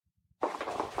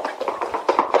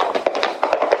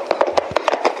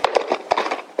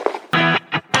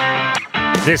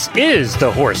This is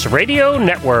the Horse Radio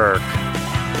Network.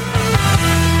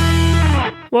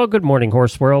 Well, good morning,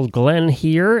 Horse World. Glenn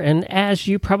here, and as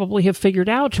you probably have figured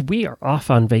out, we are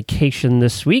off on vacation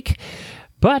this week,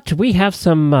 but we have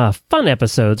some fun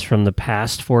episodes from the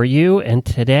past for you, and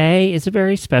today is a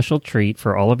very special treat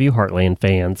for all of you Heartland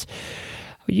fans.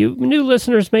 You new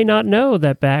listeners may not know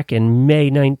that back in May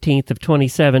 19th of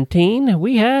 2017,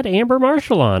 we had Amber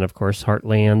Marshall on, of course,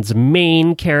 Heartland's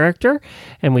main character,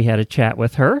 and we had a chat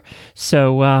with her.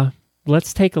 So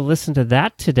let's take a listen to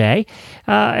that today.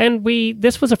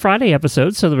 This was a Friday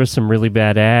episode, so there was some really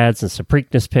bad ads and some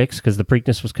Preakness picks because the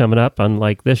Preakness was coming up,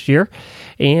 unlike this year.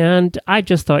 And I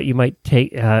just thought you might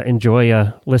enjoy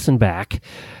a listen back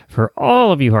for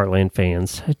all of you Heartland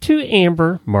fans to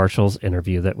Amber Marshall's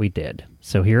interview that we did.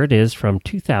 So here it is from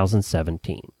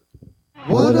 2017.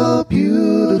 What a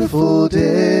beautiful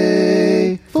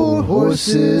day for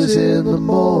horses in the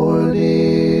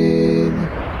morning.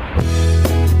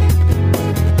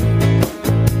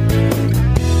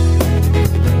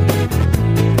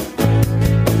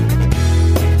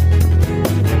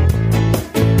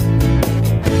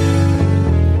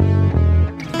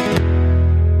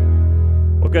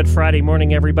 Well, good Friday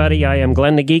morning, everybody. I am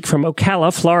Glenn the Geek from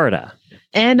Ocala, Florida.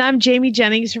 And I'm Jamie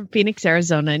Jennings from Phoenix,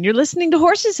 Arizona. And you're listening to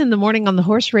Horses in the Morning on the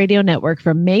Horse Radio Network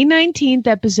for May 19th,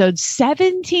 episode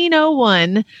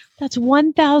 1701. That's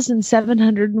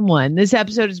 1,701. This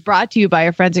episode is brought to you by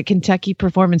our friends at Kentucky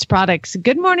Performance Products.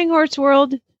 Good morning, Horse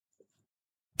World.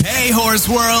 Hey, Horse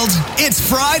World. It's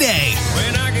Friday.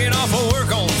 When I get off of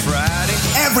work on Friday.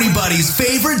 Everybody's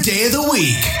favorite day of the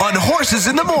week on Horses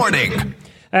in the Morning.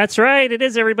 That's right. It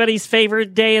is everybody's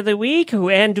favorite day of the week.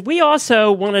 And we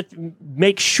also want to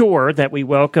make sure that we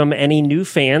welcome any new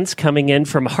fans coming in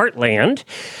from Heartland.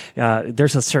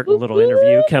 There's a certain little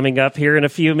interview coming up here in a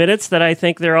few minutes that I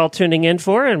think they're all tuning in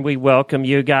for, and we welcome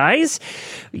you guys.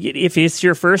 If it's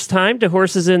your first time to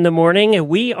Horses in the Morning,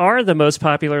 we are the most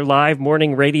popular live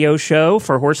morning radio show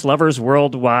for horse lovers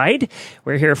worldwide.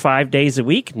 We're here 5 days a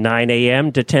week, 9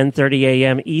 a.m. to 10:30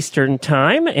 a.m. Eastern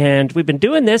Time, and we've been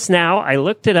doing this now. I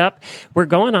looked it up. We're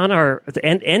going on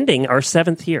ending our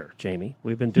 7th year, Jamie.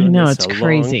 We've been doing this a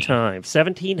long time.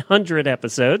 1,700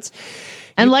 episodes.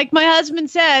 And like my husband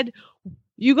said,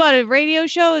 you got a radio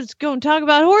show that's going to talk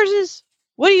about horses?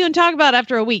 What are you going to talk about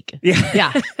after a week?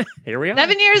 Yeah. Here we are.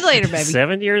 7 years later, baby.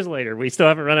 7 years later. We still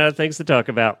haven't run out of things to talk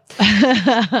about.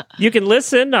 You can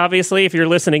listen, obviously, if you're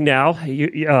listening now,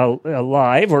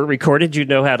 live or recorded, you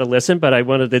know how to listen, but I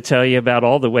wanted to tell you about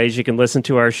all the ways you can listen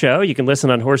to our show. You can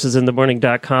listen on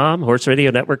horsesinthemorning.com,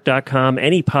 horseradionetwork.com,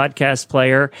 any podcast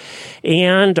player,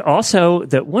 and also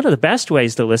one of the best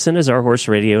ways to listen is our Horse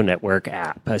Radio Network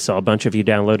app. I saw a bunch of you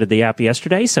downloaded the app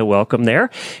yesterday, so welcome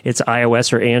there. It's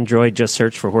iOS or Android. Just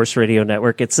search for Horse Radio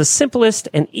Network. It's the simplest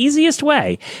and easiest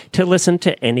way to listen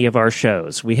to any of our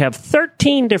shows. We have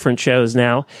 13 different shows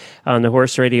now on the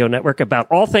Horse Radio Network about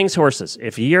all things horses.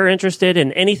 If you're interested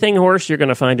in anything horse, you're going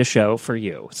to find a show for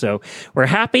you. So we're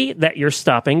happy that you're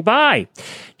stopping by.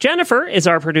 Jennifer is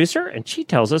our producer, and she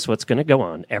tells us what's going to go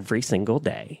on every single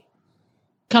day.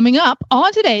 Coming up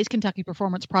on today's Kentucky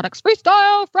Performance Products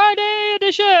Freestyle Friday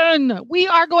edition, we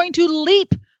are going to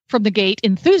leap from the gate,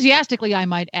 enthusiastically, I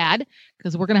might add,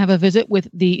 because we're going to have a visit with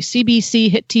the CBC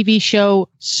hit TV show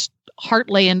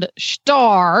Heartland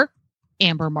star,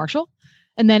 Amber Marshall.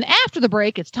 And then after the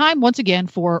break, it's time once again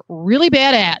for Really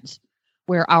Bad Ads,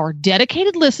 where our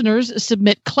dedicated listeners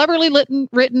submit cleverly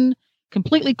written,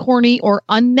 completely corny, or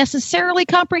unnecessarily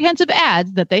comprehensive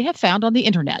ads that they have found on the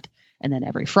internet. And then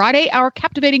every Friday, our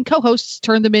captivating co-hosts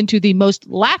turn them into the most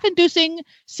laugh-inducing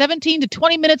 17 to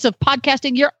 20 minutes of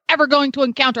podcasting you're ever going to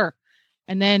encounter.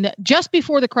 And then just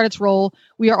before the credits roll,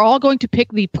 we are all going to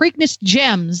pick the Preakness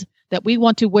gems that we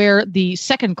want to wear the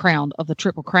second crown of the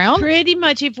Triple Crown. Pretty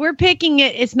much. If we're picking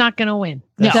it, it's not going to win.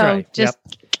 That's right. Just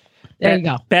there you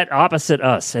go. Bet opposite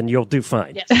us, and you'll do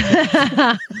fine.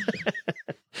 Yes.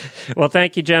 Well,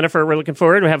 thank you, Jennifer. We're looking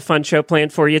forward. We have a fun show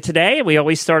planned for you today. We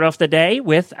always start off the day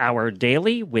with our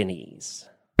daily Winnies.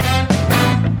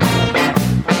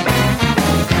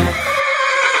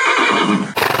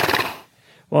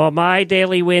 Well, my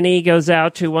daily Winnie goes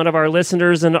out to one of our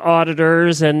listeners and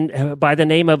auditors, and by the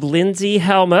name of Lindsay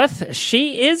Helmuth.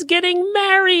 She is getting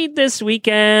married this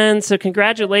weekend, so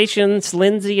congratulations,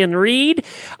 Lindsay and Reed.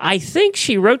 I think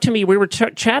she wrote to me. We were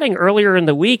chatting earlier in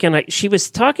the week, and she was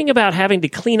talking about having to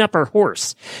clean up her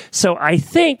horse. So I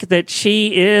think that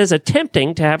she is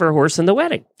attempting to have her horse in the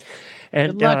wedding.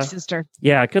 And, good luck, sister.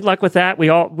 Yeah, good luck with that.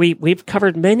 We've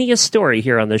covered many a story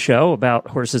here on the show about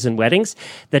horses and weddings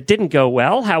that didn't go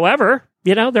well. However,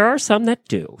 there are some that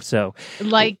do. So,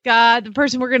 like the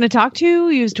person we're going to talk to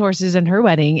used horses in her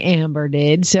wedding. Amber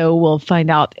did. So we'll find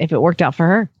out if it worked out for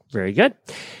her. Very good.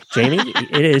 Jamie,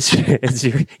 it's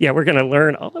your, we're going to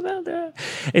learn all about that.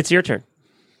 It's your turn.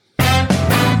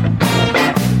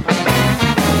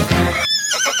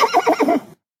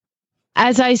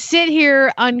 As I sit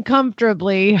here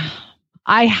uncomfortably,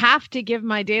 I have to give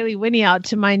my daily whinny out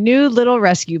to my new little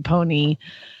rescue pony.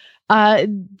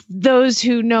 Those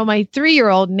who know my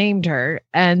 3-year-old named her.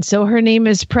 And so her name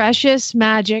is Precious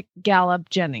Magic Gallop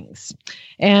Jennings.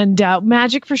 And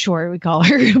Magic for short, we call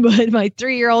her. But my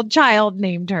 3-year-old child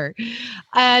named her.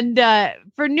 And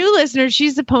for new listeners,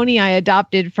 she's the pony I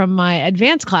adopted from my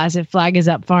advanced class at Flag Is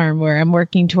Up Farm, where I'm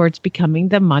working towards becoming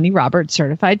the Monty Roberts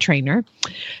certified trainer.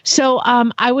 So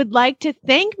I would like to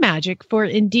thank Magic for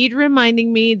indeed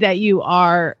reminding me that you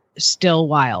are still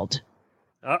wild.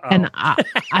 Uh-oh. And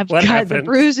I've What got happened?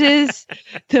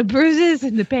 the bruises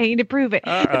and the pain to prove it.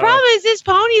 Uh-oh. The problem is this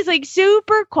pony's like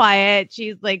super quiet.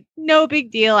 She's like, no big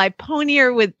deal. I pony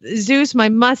her with Zeus, my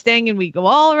Mustang, and we go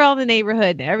all around the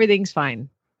neighborhood and everything's fine.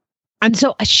 And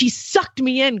so she sucked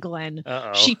me in, Glenn.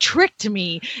 Uh-oh. She tricked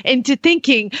me into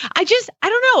thinking, I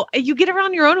don't know. You get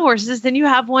around your own horses, then you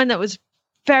have one that was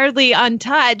fairly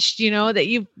untouched, that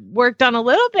you've worked on a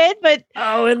little bit, but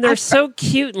and they're so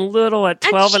cute and little at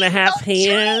 12 and a half so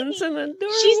hands. tiny. And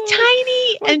adorable. She's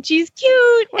tiny and she's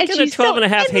cute. What and can she's a 12 and a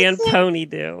half so hand innocent. pony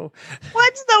do?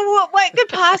 What could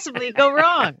possibly go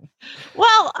wrong?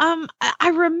 Well, I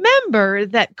remember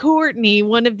that Courtney,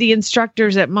 one of the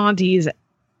instructors at Monty's,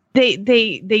 they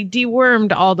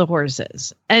dewormed all the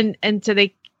horses, and so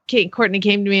Courtney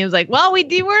came to me and was like, "Well, we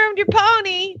dewormed your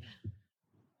pony.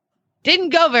 Didn't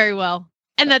go very well,"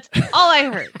 and that's all I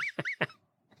heard.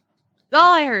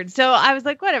 All I heard. So I was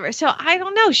like, whatever. So I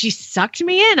don't know. She sucked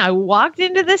me in. I walked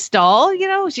into the stall.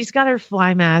 She's got her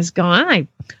fly mask on. I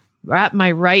wrap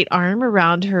my right arm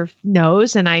around her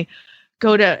nose and I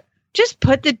go to just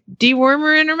put the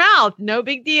dewormer in her mouth. No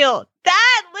big deal.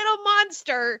 That little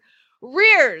monster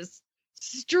rears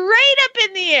straight up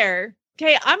in the air.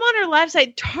 Okay, I'm on her left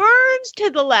side, turns to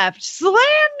the left, slammed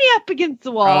me up against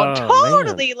the wall,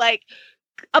 totally like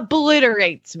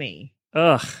obliterates me.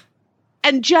 Ugh.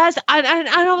 And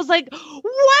I was like, what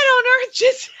on earth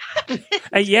just happened?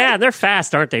 Yeah, they're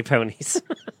fast, aren't they, ponies?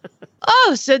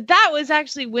 Oh, so that was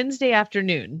actually Wednesday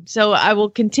afternoon. So I will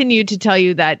continue to tell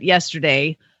you that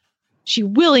yesterday she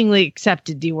willingly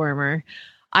accepted dewormer.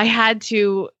 I had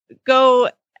to go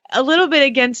a little bit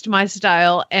against my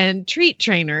style and treat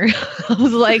trainer. I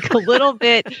was like a little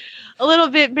bit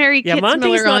Mary Kitzmiller.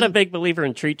 Monty's not a big believer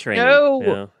in treat training. No.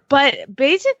 Yeah. But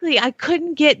basically, I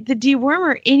couldn't get the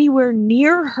dewormer anywhere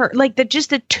near her, like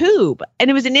just a tube. And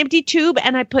it was an empty tube,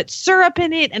 and I put syrup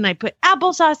in it, and I put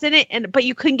applesauce in it, but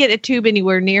you couldn't get a tube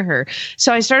anywhere near her.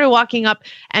 So I started walking up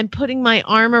and putting my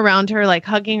arm around her, like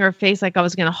hugging her face like I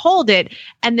was going to hold it,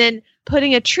 and then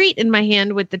putting a treat in my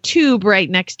hand with the tube right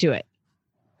next to it.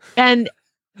 And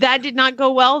that did not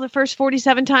go well the first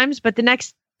 47 times, but the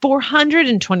next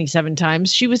 427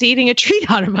 times she was eating a treat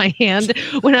out of my hand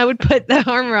when I would put the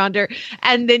arm around her.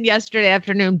 And then yesterday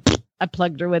afternoon, I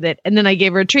plugged her with it, and then I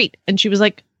gave her a treat, and she was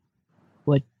like,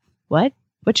 what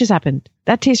just happened?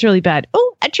 That tastes really bad.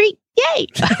 Oh, a treat. Yay.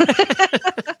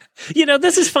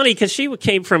 This is funny because she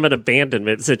came from an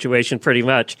abandonment situation pretty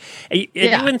much. And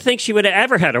you wouldn't think she would have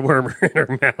ever had a worm in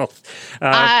her mouth.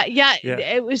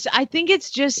 It was, I think it's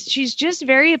just, she's just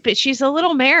she's a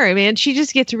little mare, man. She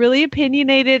just gets really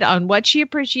opinionated on what she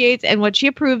appreciates and what she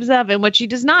approves of and what she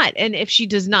does not. And if she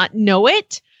does not know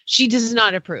it, she does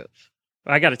not approve.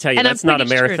 I got to tell you, that's not a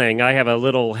mare thing. I have a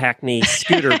little Hackney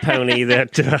scooter pony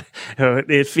that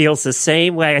it feels the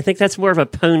same way. I think that's more of a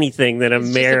pony thing than a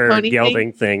mare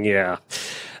gelding thing. Yeah.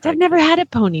 I've never had a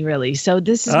pony, really. So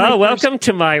this is welcome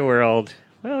to my world.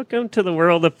 Welcome to the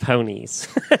world of ponies.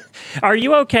 Are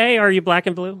you okay? Are you black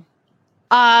and blue?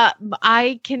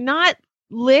 I cannot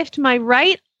lift my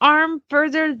right arm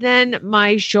further than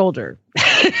my shoulder.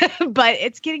 But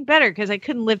it's getting better because I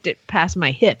couldn't lift it past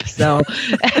my hip. So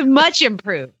much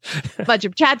improved.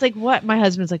 Chad's like, what? My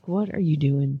husband's like, what are you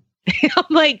doing? I'm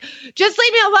like, just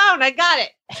leave me alone. I got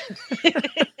it.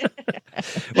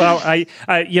 Well,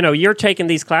 you're taking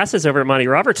these classes over at Monty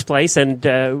Roberts' place, and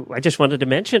I just wanted to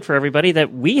mention for everybody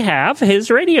that we have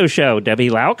his radio show. Debbie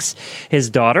Laux, his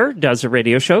daughter, does a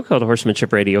radio show called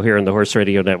Horsemanship Radio here on the Horse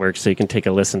Radio Network, so you can take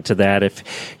a listen to that. If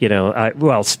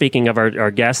speaking of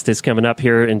our guest is coming up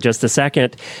here in just a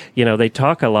second, they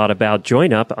talk a lot about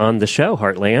Join Up on the show,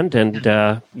 Heartland,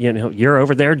 and you're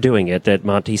over there doing it at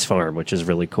Monty's farm, which is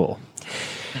really cool.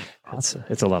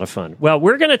 It's a lot of fun. Well,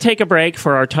 we're going to take a break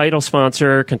for our title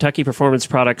sponsor, Kentucky Performance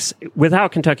Products.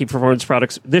 Without Kentucky Performance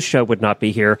Products, this show would not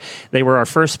be here. They were our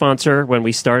first sponsor when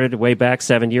we started way back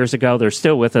 7 years ago. They're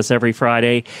still with us every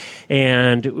Friday.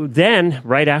 And then,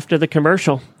 right after the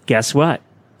commercial, guess what?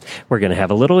 We're going to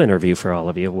have a little interview for all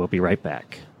of you. We'll be right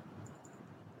back.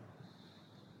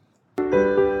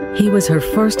 He was her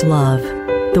first love,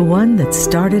 the one that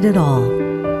started it all.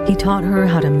 He taught her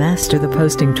how to master the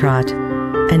posting trot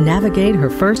and navigate her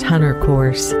first hunter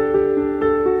course.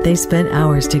 They spent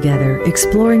hours together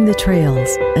exploring the trails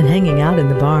and hanging out in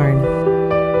the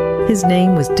barn. His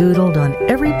name was doodled on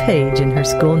every page in her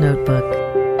school notebook.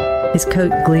 His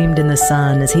coat gleamed in the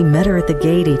sun as he met her at the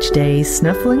gate each day,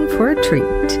 snuffling for a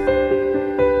treat.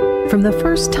 From the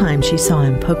first time she saw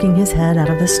him poking his head out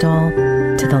of the stall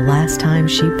to the last time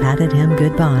she patted him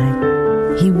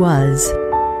goodbye, he was,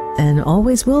 and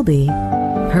always will be,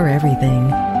 her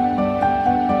everything.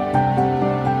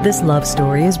 This love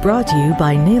story is brought to you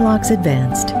by Nalox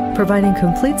Advanced, providing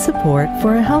complete support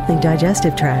for a healthy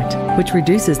digestive tract, which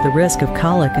reduces the risk of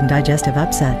colic and digestive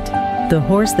upset. The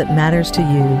horse that matters to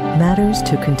you matters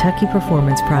to Kentucky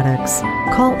Performance Products.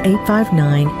 Call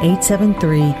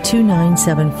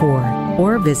 859-873-2974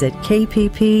 or visit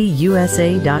kppusa.com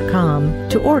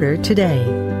to order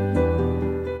today.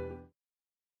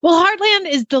 Well, Heartland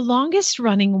is the longest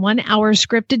running 1-hour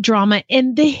scripted drama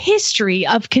in the history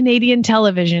of Canadian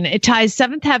television. It ties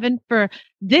Seventh Heaven for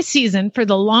this season for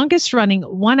the longest running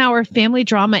 1-hour family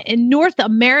drama in North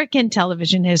American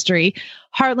television history.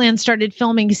 Heartland started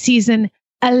filming season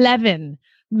 11,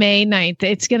 May 9th.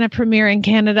 It's going to premiere in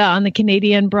Canada on the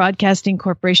Canadian Broadcasting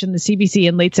Corporation, the CBC,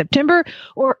 in late September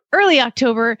or early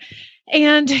October.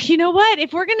 And you know what?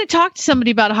 If we're going to talk to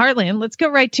somebody about Heartland, let's go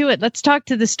right to it. Let's talk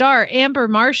to the star, Amber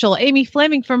Marshall, Amy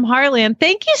Fleming from Heartland.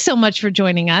 Thank you so much for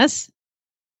joining us.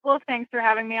 Well, thanks for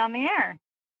having me on the air.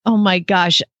 Oh my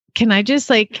gosh. Can I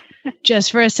just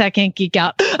just for a second geek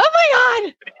out? Oh my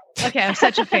God. Okay. I'm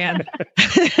such a fan.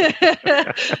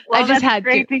 Well, that's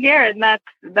great to hear. And that's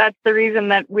the reason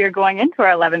that we're going into our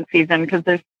 11th season, because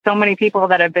there's so many people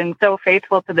that have been so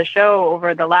faithful to the show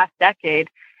over the last decade.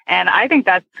 And I think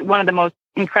that's one of the most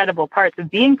incredible parts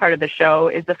of being part of the show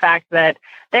is the fact that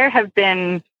there have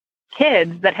been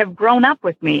kids that have grown up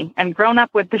with me and grown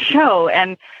up with the show.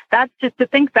 And that's just to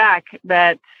think back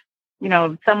that,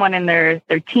 someone in their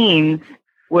teens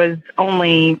was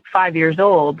only 5 years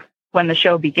old when the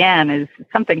show began is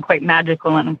something quite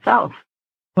magical in itself.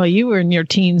 Well, you were in your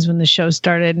teens when the show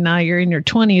started. Now you're in your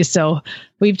 20s. So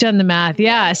we've done the math.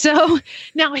 Yeah. So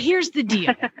now here's the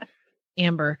deal,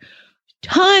 Amber.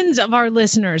 Tons of our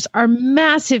listeners are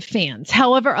massive fans.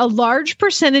 However, a large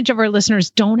percentage of our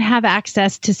listeners don't have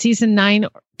access to season 9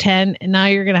 or 10, and now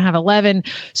you're going to have 11.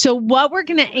 So what we're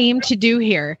going to aim to do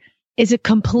here is a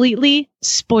completely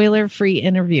spoiler-free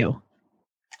interview.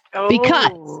 Oh.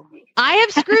 Because I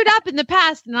have screwed up in the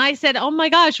past, and I said, "Oh my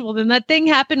gosh!" Well, then that thing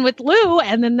happened with Lou,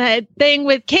 and then that thing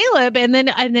with Caleb, and then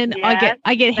yes,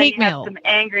 I get hate mail. Some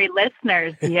angry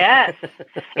listeners. Yes,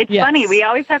 it's funny. We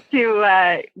always have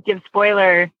to give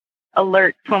spoiler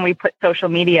alerts when we put social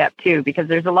media up too, because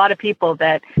there's a lot of people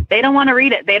that they don't want to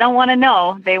read it, they don't want to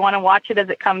know, they want to watch it as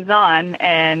it comes on,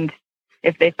 and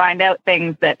if they find out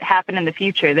things that happen in the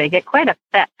future, they get quite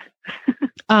upset.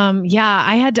 Yeah,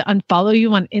 I had to unfollow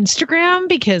you on Instagram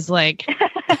because I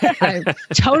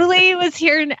totally was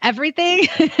hearing everything.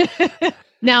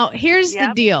 Now, here's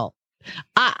the deal.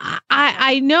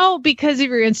 I know because of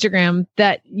your Instagram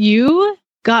that you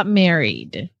got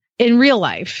married in real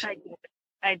life.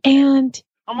 I did. And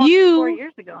almost 4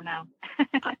 years ago now.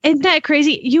 Isn't that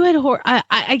crazy? You had,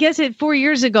 I guess at 4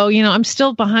 years ago, I'm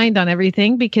still behind on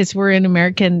everything because we're in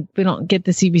America and we don't get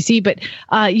the CBC, but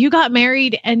you got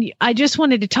married, and I just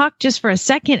wanted to talk just for a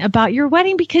second about your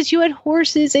wedding because you had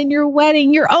horses in your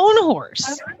wedding, your own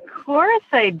horse. Of course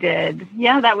I did.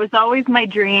 Yeah, that was always my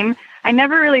dream. I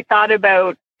never really thought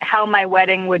about how my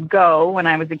wedding would go when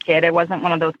I was a kid. I wasn't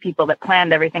one of those people that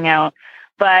planned everything out,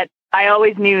 but I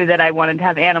always knew that I wanted to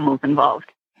have animals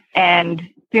involved. And as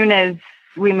soon as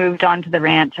we moved on to the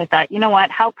ranch, I thought, you know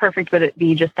what, how perfect would it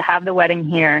be just to have the wedding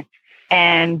here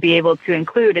and be able to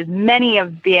include as many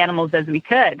of the animals as we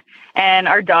could. And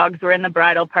our dogs were in the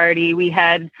bridal party.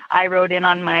 I rode in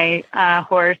on my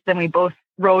horse, and we both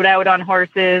rode out on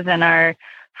horses, and our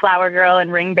flower girl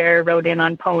and ring bearer rode in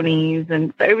on ponies.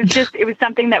 And so it was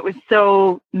something that was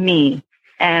so me.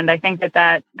 And I think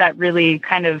that really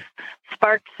kind of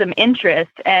sparked some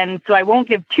interest. And so I won't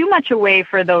give too much away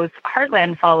for those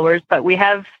Heartland followers, but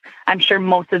I'm sure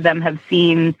most of them have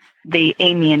seen the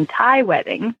Amy and Ty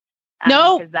wedding.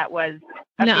 No, because that was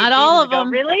not all of them.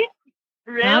 Really?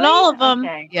 Really? Not all of them.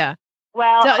 Okay. Yeah.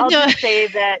 Well, I'll just say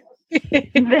that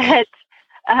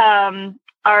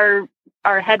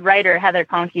our head writer, Heather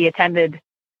Conkey, attended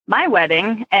my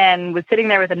wedding and was sitting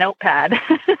there with a notepad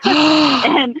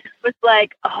and was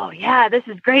like, oh, yeah, this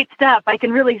is great stuff. I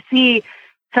can really see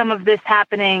some of this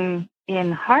happening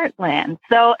in Heartland.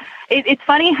 So it's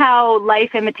funny how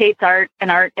life imitates art and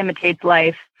art imitates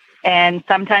life. And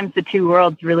sometimes the two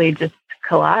worlds really just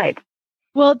collide.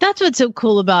 Well, that's what's so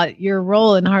cool about your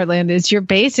role in Heartland is you're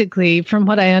basically, from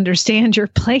what I understand, you're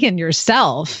playing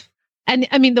yourself. And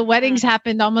I mean, the weddings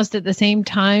happened almost at the same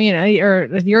time, you know,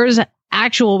 or yours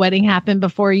actual wedding happened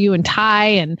before you and Ty.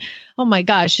 And oh my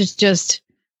gosh, it's just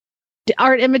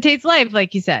art imitates life,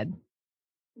 like you said.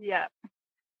 Yeah.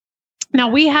 Now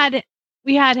we had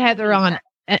Heather on.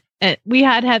 We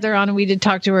had Heather on and we did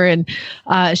talk to her, and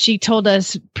she told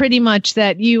us pretty much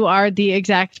that you are the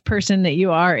exact person that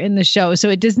you are in the show. So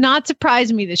it does not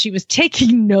surprise me that she was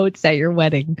taking notes at your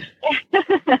wedding.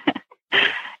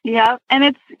 Yeah.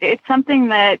 And it's something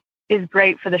that is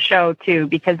great for the show too,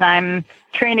 because I'm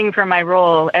training for my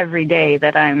role every day,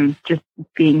 that I'm just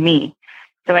being me.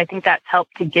 So I think that's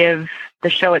helped to give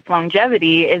the show its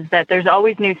longevity, is that there's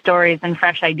always new stories and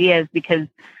fresh ideas because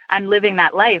I'm living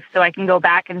that life. So I can go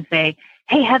back and say,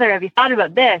 hey, Heather, have you thought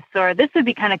about this? Or this would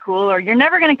be kind of cool. Or you're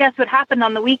never going to guess what happened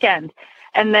on the weekend.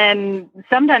 And then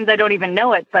sometimes I don't even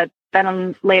know it, but then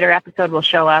a later episode will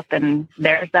show up and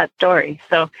there's that story.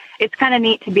 So it's kind of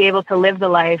neat to be able to live the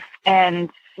life and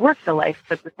work the life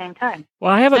at the same time.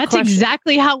 Well, I have a That's question.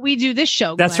 exactly how we do this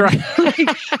show. That's Glenn.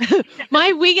 right.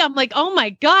 My week, I'm like, oh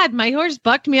my God, my horse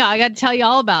bucked me out. I got to tell you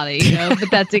all about it, you know, but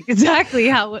that's exactly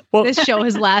how this show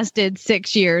has lasted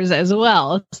 6 years as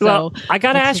well. So well, I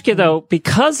got to ask you though,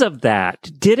 because of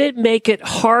that, did it make it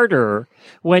harder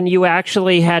when you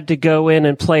actually had to go in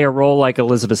and play a role like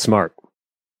Elizabeth Smart?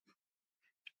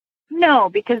 No,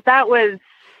 because that was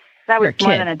more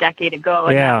than a decade ago,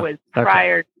 and Yeah. that was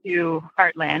prior to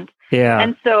Heartland. Yeah.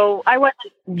 And so I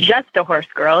wasn't just a horse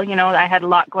girl. You know, I had a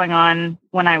lot going on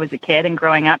when I was a kid and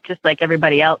growing up, just like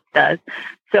everybody else does.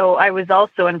 So I was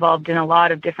also involved in a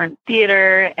lot of different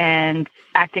theater and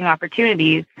acting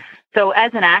opportunities. So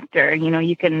as an actor, you know,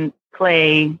 you can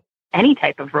play any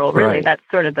type of role, really. Right. That's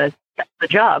sort of the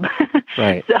job.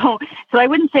 Right. So I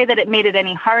wouldn't say that it made it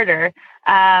any harder.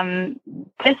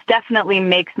 This definitely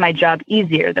makes my job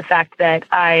easier, the fact that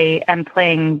I am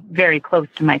playing very close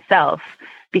to myself,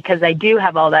 because I do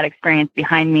have all that experience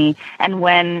behind me. And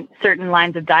when certain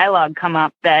lines of dialogue come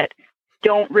up that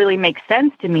don't really make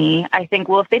sense to me, I think,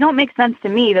 well, if they don't make sense to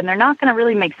me, then they're not going to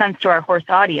really make sense to our horse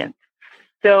audience.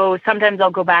 So sometimes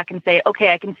I'll go back and say,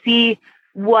 okay, I can see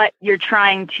what you're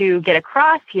trying to get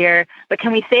across here, but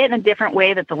can we say it in a different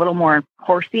way that's a little more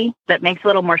horsey, that makes a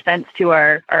little more sense to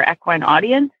our equine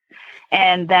audience?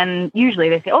 And then usually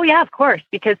they say, oh yeah, of course,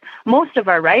 because most of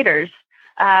our writers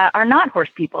are not horse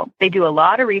people. They do a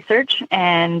lot of research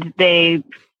and they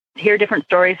hear different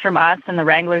stories from us and the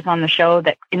wranglers on the show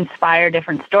that inspire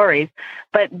different stories,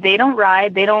 but they don't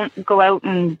ride. They don't go out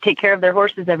and take care of their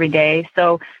horses every day.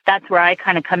 So that's where I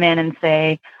kind of come in and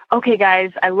say, okay,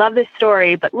 guys, I love this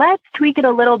story, but let's tweak it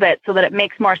a little bit so that it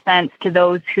makes more sense to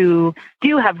those who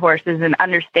do have horses and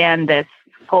understand this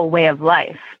whole way of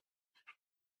life.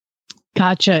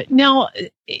 Gotcha. Now,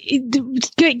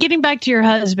 getting back to your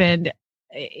husband,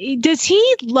 does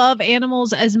he love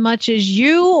animals as much as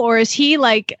you, or is he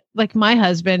like my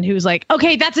husband who's like,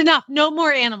 okay, that's enough. No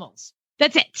more animals.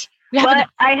 That's it. But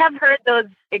I have heard those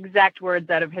exact words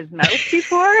out of his mouth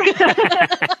before.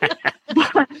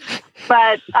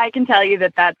 But I can tell you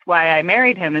that that's why I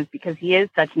married him, is because he is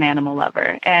such an animal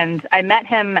lover. And I met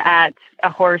him at a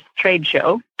horse trade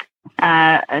show,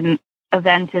 an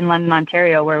event in London,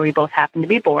 Ontario, where we both happened to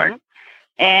be born.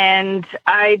 And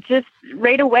I just,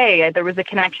 right away, there was a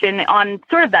connection on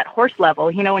sort of that horse level.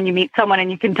 You know, when you meet someone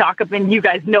and you can talk, and you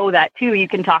guys know that too, you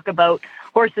can talk about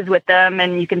horses with them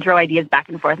and you can throw ideas back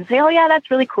and forth and say, oh yeah,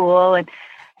 that's really cool.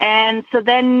 And so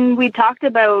then we talked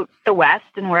about the West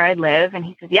and where I live. And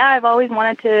he says, yeah, I've always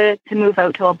wanted to move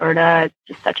out to Alberta. It's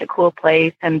just such a cool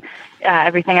place. And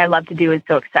everything I love to do is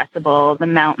so accessible. The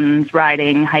mountains,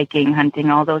 riding, hiking,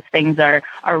 hunting, all those things are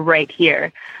right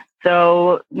here.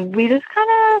 So we just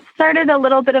kind of started a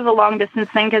little bit of a long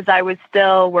distance thing because I was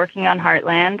still working on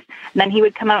Heartland. And then he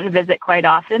would come out and visit quite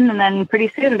often. And then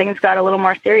pretty soon things got a little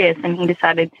more serious and he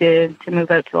decided to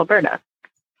move out to Alberta.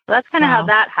 So that's kind of how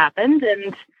that happened.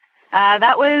 And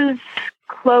that was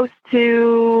close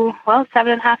to,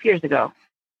 7.5 years ago.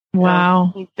 Wow.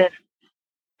 So he's been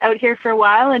out here for a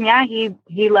while. And yeah,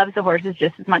 he loves the horses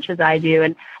just as much as I do.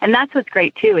 And that's what's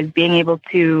great too, is being able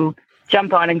to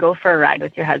jump on and go for a ride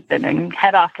with your husband and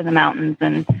head off to the mountains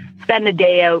and spend a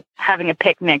day out having a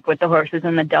picnic with the horses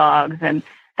and the dogs. And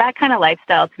that kind of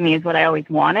lifestyle to me is what I always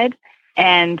wanted.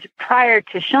 And prior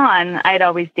to Sean, I'd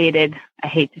always dated, I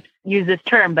hate to use this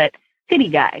term, but city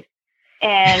guys.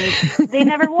 And they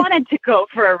never wanted to go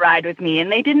for a ride with me.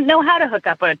 And they didn't know how to hook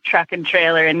up a truck and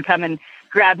trailer and come and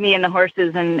grab me and the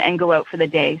horses and go out for the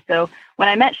day. So when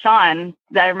I met Sean,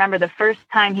 I remember the first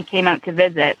time he came out to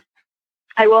visit,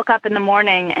 I woke up in the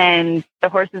morning and the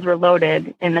horses were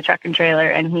loaded in the truck and trailer,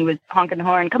 and he was honking the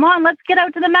horn, "Come on, let's get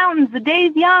out to the mountains. The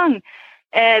day's young."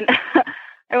 And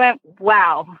I went,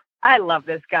 wow, I love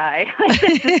this guy.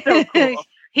 This is so cool.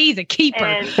 He's a keeper.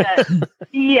 And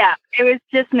yeah, it was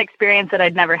just an experience that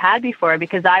I'd never had before,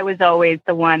 because I was always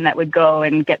the one that would go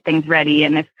and get things ready.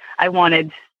 And if I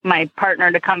wanted my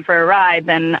partner to come for a ride,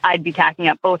 then I'd be tacking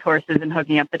up both horses and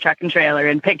hooking up the truck and trailer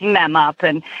and picking them up.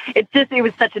 And it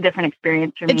was such a different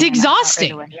experience for me. It's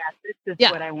exhausting. Right, yes, this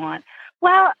is what I want.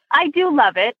 Well, I do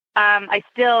love it. I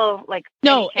still like.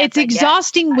 No, it's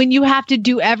exhausting when you have to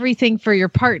do everything for your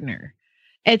partner.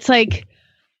 It's like,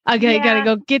 okay, you got to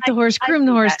go get the horse, groom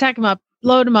the horse, tack him up,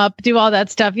 load him up, do all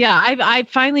that stuff. Yeah, I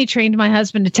finally trained my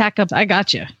husband to tack up. I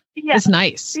got you. Yeah. It's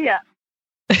nice. Yeah.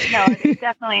 No, it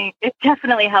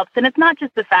definitely helps. And it's not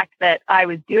just the fact that I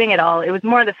was doing it all. It was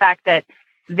more the fact that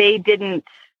they didn't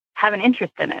have an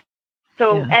interest in it.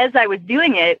 So as I was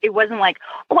doing it, it wasn't like,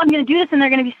 oh, I'm going to do this and they're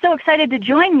going to be so excited to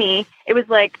join me. It was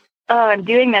like, oh, I'm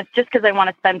doing this just because I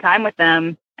want to spend time with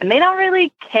them. And they don't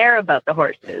really care about the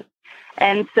horses.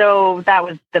 And so that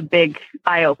was the big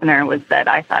eye opener, was that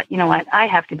I thought, you know what, I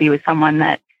have to be with someone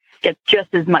that gets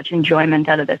just as much enjoyment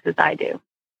out of this as I do.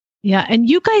 Yeah. And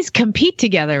you guys compete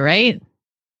together, right?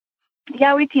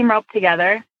 Yeah, we team rope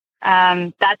together.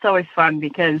 That's always fun,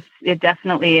 because it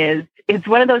definitely is. It's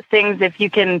one of those things, if you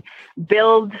can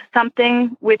build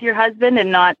something with your husband and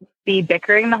not be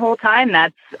bickering the whole time,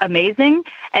 that's amazing.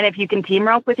 And if you can team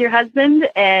rope with your husband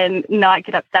and not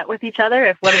get upset with each other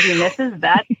if one of you misses,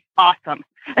 that's awesome.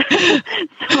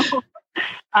 So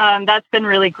that's been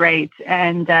really great.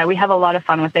 And we have a lot of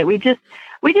fun with it. We just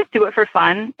do it for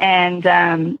fun. And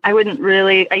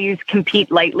I use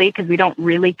compete lightly, because we don't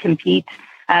really compete.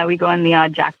 We go in the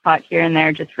odd jackpot here and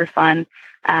there just for fun.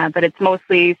 But it's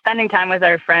mostly spending time with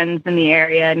our friends in the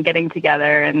area and getting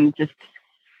together and just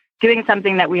doing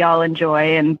something that we all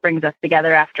enjoy and brings us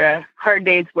together after a hard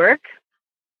day's work.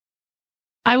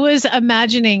 I was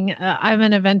imagining, I'm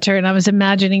an eventer, and I was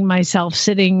imagining myself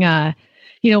sitting,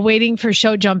 waiting for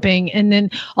show jumping. And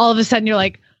then all of a sudden you're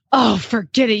like, oh,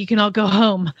 forget it. You can all go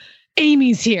home.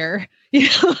 Amy's here.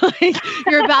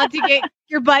 You're about to get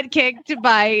your butt kicked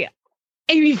by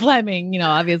Amy Fleming,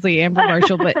 obviously Amber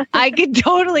Marshall, but I could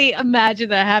totally imagine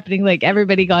that happening. Like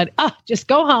everybody going, oh, just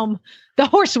go home. The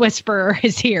horse whisperer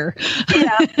is here.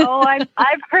 Yeah. Oh,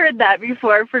 I've heard that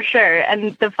before for sure.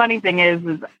 And the funny thing is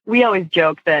we always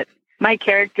joke that my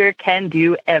character can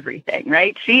do everything,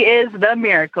 right? She is the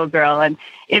miracle girl. And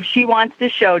if she wants to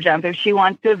show jump, if she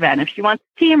wants to event, if she wants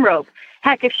team rope,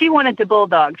 heck, if she wanted to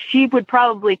bulldog, she would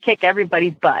probably kick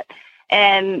everybody's butt.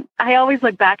 And I always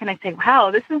look back and I say,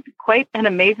 wow, this is quite an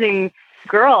amazing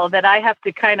girl that I have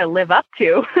to kind of live up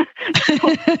to. So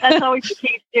that's always the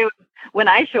case too. When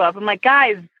I show up, I'm like,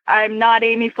 guys, I'm not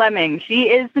Amy Fleming. She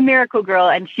is the miracle girl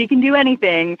and she can do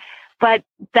anything, but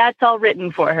that's all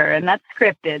written for her and that's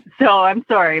scripted. So I'm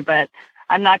sorry, but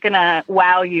I'm not going to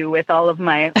wow you with all of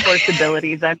my horse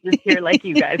abilities. I'm just here like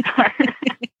you guys are.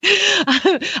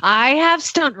 I have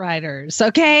stunt riders.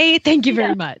 Okay. Thank you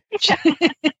very much.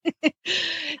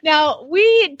 Now,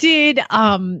 we did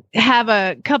have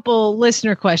a couple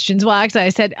listener questions. Well, actually, I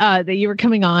said that you were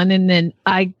coming on, and then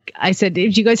I said,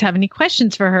 did you guys have any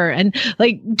questions for her? And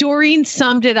like Doreen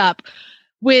summed it up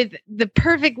with the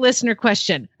perfect listener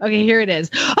question. Okay, here it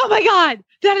is. Oh my God,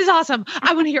 that is awesome.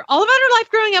 I want to hear all about her life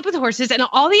growing up with horses and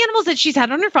all the animals that she's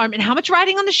had on her farm, and how much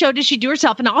riding on the show does she do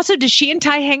herself? And also, does she and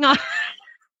Ty hang on?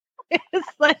 It's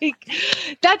like,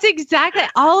 that's exactly,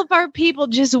 all of our people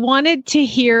just wanted to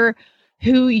hear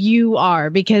who you are,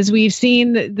 because we've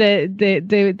seen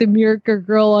the miracle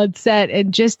girl on set,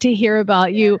 and just to hear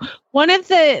about you. One of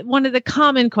the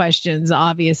common questions,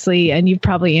 obviously, and you've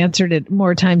probably answered it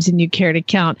more times than you care to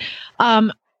count.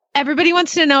 Everybody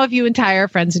wants to know if you and Ty are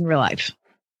friends in real life.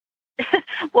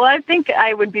 Well, I think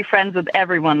I would be friends with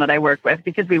everyone that I work with,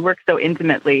 because we work so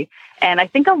intimately. And I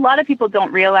think a lot of people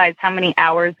don't realize how many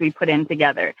hours we put in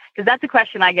together, because that's a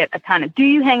question I get a ton of. Do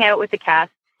you hang out with the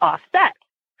cast off set?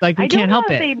 Like, we can't help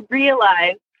it. I don't know if they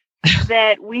realize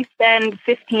that we spend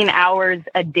 15 hours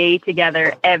a day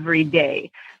together every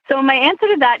day. So my answer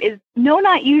to that is no,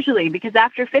 not usually, because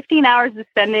after 15 hours of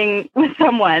spending with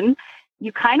someone,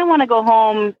 you kind of want to go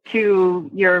home to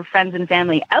your friends and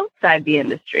family outside the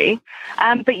industry.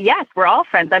 But yes, we're all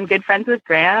friends. I'm good friends with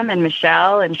Graham and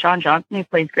Michelle and Sean Johnson, who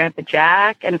plays Grandpa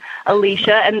Jack, and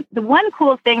Alicia. And the one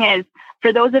cool thing is,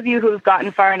 for those of you who've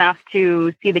gotten far enough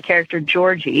to see the character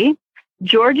Georgie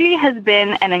has been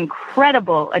an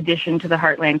incredible addition to the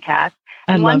Heartland cast.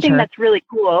 And one thing that's really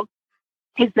cool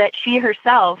is that she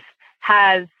herself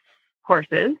has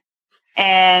horses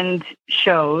and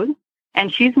shows,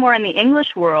 and she's more in the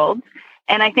English world.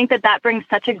 And I think that that brings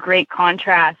such a great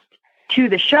contrast to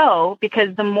the show,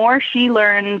 because the more she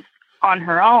learns on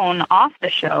her own off the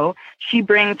show, she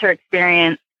brings her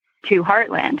experience to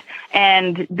Heartland.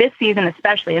 And this season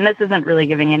especially, and this isn't really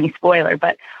giving any spoiler,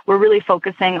 but we're really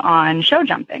focusing on show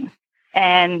jumping.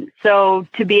 And so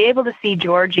to be able to see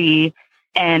Georgie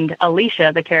and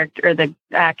Alicia, the character, or the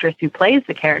actress who plays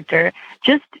the character,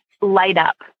 just light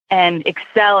up and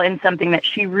excel in something that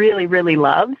she really, really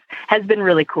loves, has been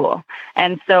really cool.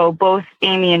 And so both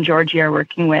Amy and Georgie are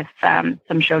working with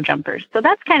some show jumpers. So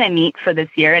that's kind of neat for this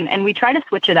year. And we try to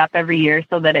switch it up every year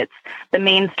so that the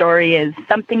main story is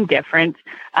something different.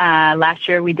 Last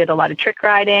year we did a lot of trick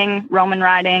riding, Roman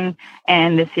riding,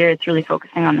 and this year it's really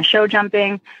focusing on the show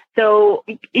jumping. So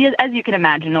as you can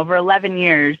imagine, over 11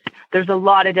 years, there's a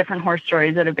lot of different horse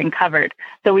stories that have been covered.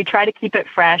 So we try to keep it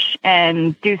fresh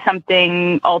and do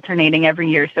something alternating every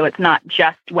year. So it's not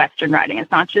just Western riding.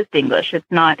 It's not just English. It's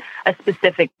not a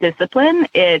specific discipline.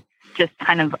 It's just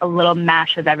kind of a little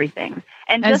mash of everything.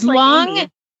 And just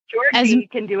Georgie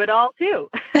can do it all too.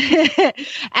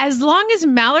 As long as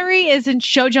Mallory isn't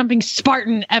show jumping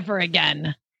Spartan ever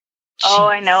again. Oh,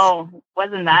 I know.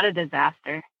 Wasn't that a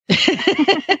disaster?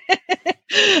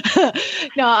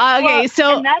 No, okay.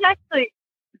 So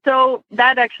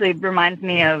that actually reminds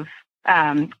me of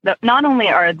not only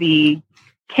are the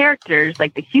characters,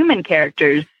 like the human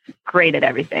characters, great at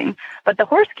everything, but the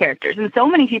horse characters. And so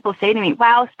many people say to me,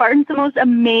 "Wow, Spartan's the most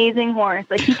amazing horse.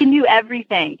 Like, he can do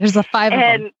everything." There's 5 of them.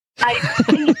 And I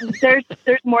think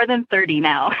there's more than 30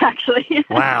 now, actually.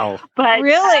 Wow. But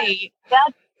really,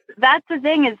 that's the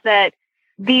thing, is that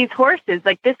these horses,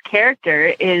 like this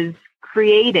character, is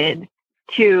created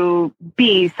to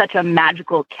be such a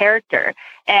magical character.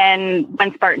 And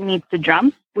when Spartan needs to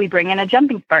jump, we bring in a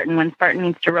jumping Spartan. When Spartan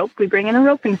needs to rope, we bring in a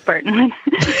roping Spartan.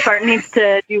 When Spartan needs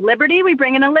to do liberty, we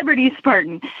bring in a liberty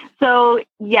Spartan. So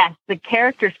yes, the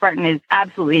character Spartan is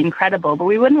absolutely incredible, but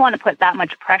we wouldn't want to put that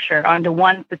much pressure onto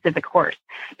one specific horse,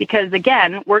 because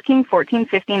again, working 14,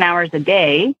 15 hours a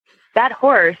day, that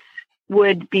horse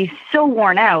would be so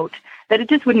worn out that it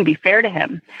just wouldn't be fair to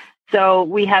him. So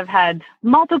we have had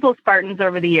multiple Spartans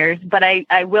over the years, but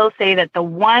I will say that the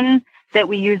one that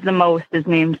we use the most is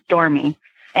named Stormy.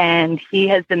 And he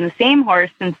has been the same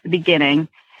horse since the beginning.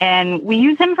 And we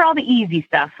use him for all the easy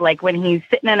stuff, like when he's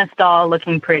sitting in a stall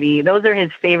looking pretty. Those are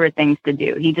his favorite things to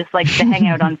do. He just likes to hang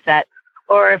out on set.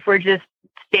 Or if we're just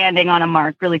standing on a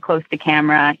mark really close to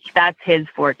camera, that's his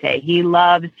forte. He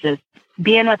loves just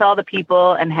being with all the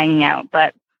people and hanging out.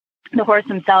 But the horse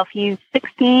himself, he's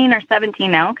 16 or 17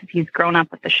 now, because he's grown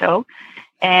up with the show.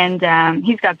 And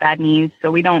he's got bad knees,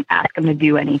 so we don't ask him to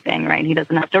do anything, right? He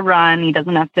doesn't have to run. He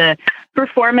doesn't have to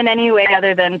perform in any way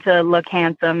other than to look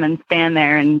handsome and stand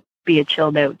there and be a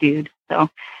chilled out dude. So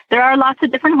there are lots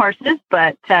of different horses,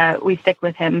 but we stick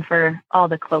with him for all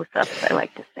the close-ups, I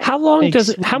like to say.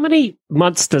 How many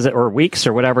months does it, or weeks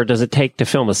or whatever, does it take to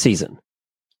film a season?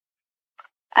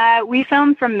 We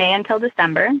film from May until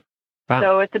December. Wow.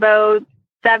 So it's about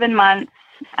 7 months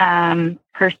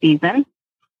per season.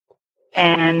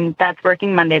 And that's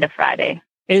working Monday to Friday.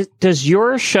 Does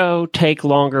your show take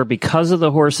longer because of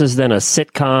the horses than a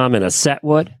sitcom and a set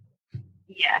would?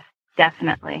 Yes,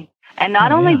 definitely. And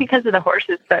not only because of the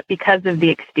horses, but because of the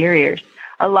exteriors.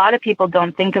 A lot of people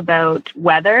don't think about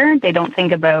weather. They don't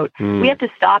think about, we have to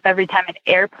stop every time an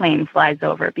airplane flies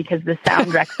over because the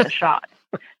sound wrecks the shot.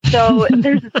 So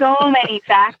there's so many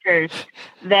factors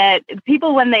that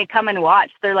people, when they come and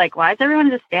watch, they're like, why is everyone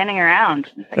just standing around?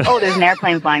 It's like, oh, there's an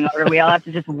airplane flying over. We all have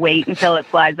to just wait until it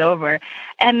flies over.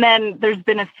 And then there's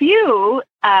been a few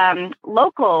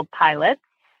local pilots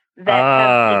that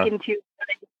have taken to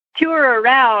tour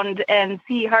around and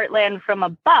see Heartland from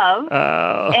above.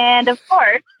 And of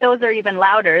course, those are even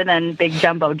louder than big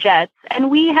jumbo jets. And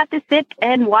we have to sit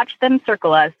and watch them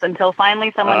circle us until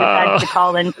finally someone decides to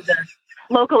call into the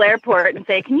local airport and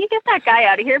say, can you get that guy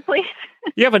out of here, please?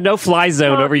 You have a no-fly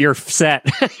zone over your set.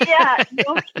 Yeah,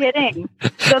 no kidding.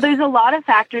 So there's a lot of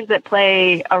factors that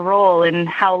play a role in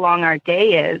how long our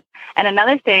day is. And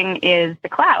another thing is the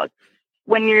clouds.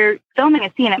 When you're filming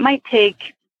a scene, it might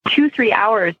take 2-3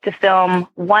 hours to film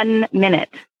 1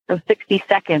 minute, so 60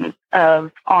 seconds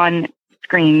of on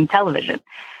screen television.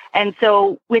 And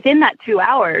so within that 2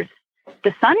 hours,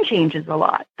 the sun changes a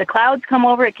lot. The clouds come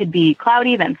over. It could be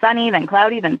cloudy, then sunny, then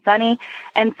cloudy, then sunny.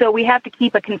 And so we have to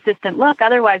keep a consistent look.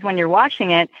 Otherwise, when you're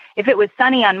watching it, if it was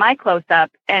sunny on my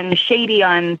close-up and shady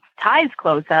on Ty's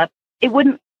close-up, it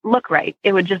wouldn't look right.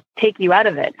 It would just take you out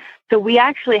of it. So we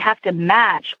actually have to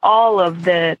match all of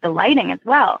the lighting as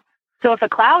well. So if a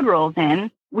cloud rolls in,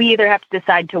 we either have to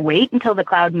decide to wait until the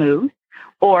cloud moves,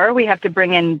 or we have to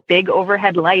bring in big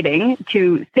overhead lighting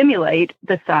to simulate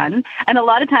the sun. And a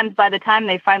lot of times by the time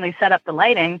they finally set up the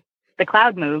lighting, the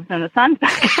cloud moves and the sun's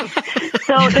back.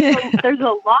 So there's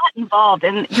a lot involved.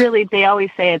 And really, they always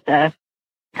say it's a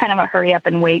kind of a hurry up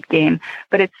and wait game.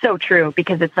 But it's so true,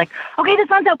 because it's like, okay, the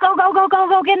sun's out, go, go, go, go,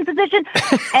 go, get in position.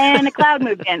 And the cloud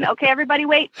moves in. Okay, everybody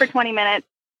wait for 20 minutes.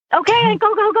 Okay,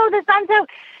 go, go, go, the sun's out.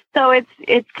 So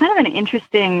it's kind of an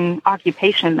interesting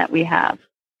occupation that we have.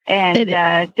 And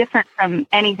different from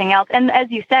anything else. And as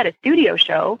you said, a studio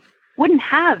show wouldn't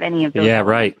have any of those. Yeah,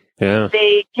 right. Yeah.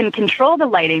 They can control the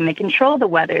lighting, they control the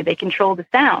weather, they control the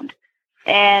sound.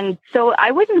 And so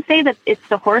I wouldn't say that it's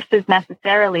the horses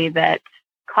necessarily that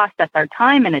cost us our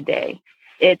time in a day.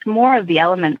 It's more of the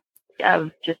elements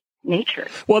of just nature.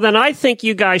 Well, then I think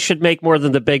you guys should make more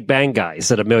than the Big Bang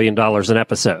guys at $1 million an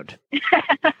episode.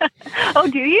 Oh,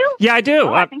 do you? Yeah, I do.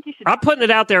 Oh, I think you should. I'm putting it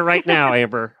out there right now,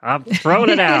 Amber. I'm throwing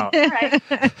it out. All right.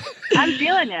 I'm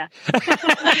feeling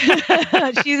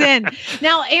you. She's in.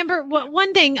 Now, Amber,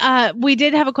 one thing, we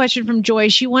did have a question from Joy.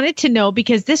 She wanted to know,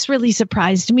 because this really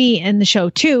surprised me in the show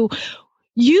too.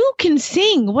 You can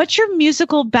sing. What's your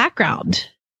musical background?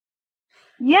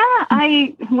 Yeah,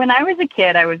 when I was a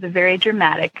kid, I was a very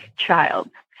dramatic child.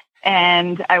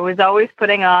 And I was always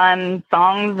putting on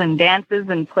songs and dances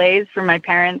and plays for my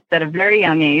parents at a very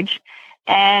young age.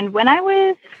 And when I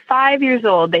was 5 years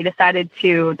old, they decided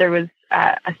there was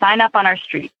a sign up on our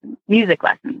street, music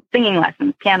lessons, singing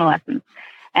lessons, piano lessons.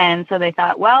 And so they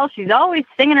thought, well, she's always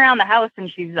singing around the house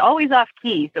and she's always off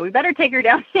key, so we better take her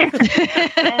down here.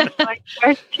 And so I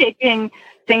started taking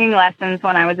singing lessons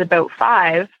when I was about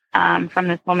 5 from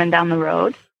this woman down the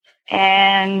road.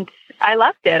 And I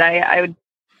loved it. I would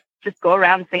just go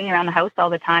around singing around the house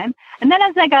all the time. And then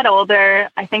as I got older,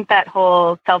 I think that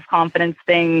whole self-confidence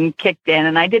thing kicked in,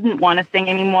 and I didn't want to sing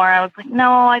anymore. I was like,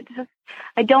 no,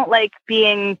 I don't like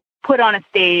being put on a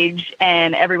stage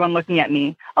and everyone looking at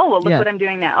me. Oh, well, look what I'm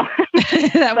doing now.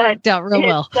 That worked out real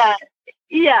well.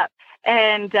 Yeah.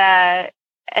 And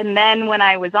then when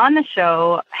I was on the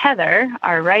show, Heather,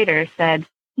 our writer, said,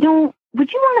 would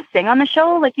you want to sing on the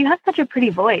show? Like, you have such a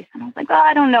pretty voice. And I was like, well,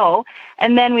 I don't know.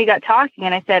 And then we got talking,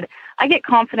 and I said, I get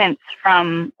confidence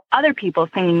from other people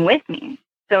singing with me.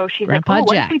 So she's Grandpa like, oh,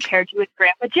 what Jack. if we paired you with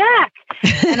Grandpa Jack?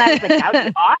 And I was like, that would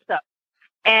be awesome.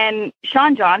 And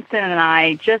Sean Johnston and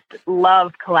I just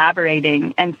love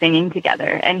collaborating and singing together.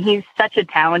 And he's such a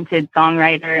talented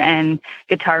songwriter and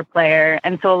guitar player.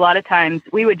 And so a lot of times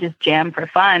we would just jam for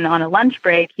fun on a lunch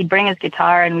break. He'd bring his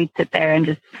guitar and we'd sit there and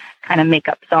just kind of make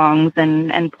up songs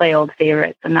and play old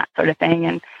favorites and that sort of thing.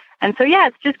 And so, yeah,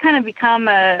 it's just kind of become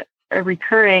a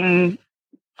recurring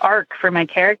arc for my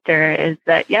character, is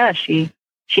that, yeah, she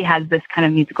has this kind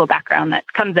of musical background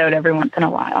that comes out every once in a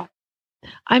while.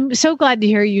 I'm so glad to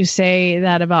hear you say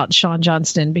that about Sean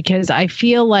Johnston, because I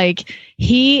feel like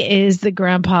he is the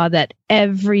grandpa that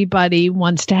everybody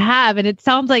wants to have. And it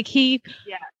sounds like he's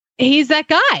that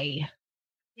guy.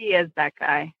 He is that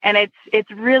guy. And it's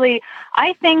really,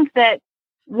 I think that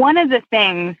one of the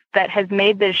things that has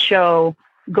made this show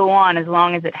go on as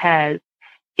long as it has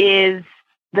is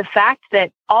the fact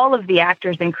that all of the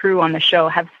actors and crew on the show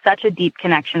have such a deep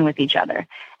connection with each other,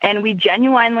 and we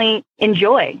genuinely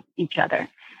enjoy each other.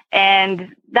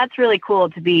 And that's really cool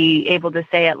to be able to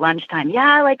say at lunchtime,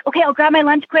 yeah, like, okay, I'll grab my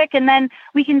lunch quick, and then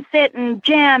we can sit and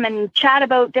jam and chat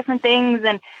about different things.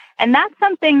 And that's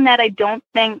something that I don't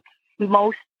think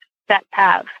most sets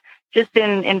have. Just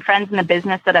in friends in the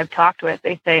business that I've talked with,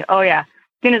 they say, oh yeah, as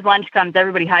soon as lunch comes,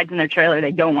 everybody hides in their trailer.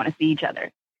 They don't want to see each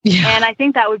other. Yeah. And I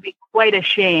think that would be quite a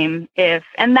shame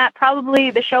and that probably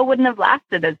the show wouldn't have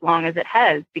lasted as long as it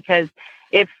has, because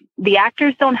if the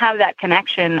actors don't have that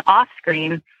connection off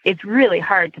screen, it's really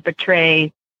hard to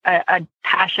portray a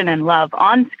passion and love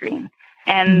on screen.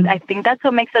 And I think that's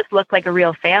what makes us look like a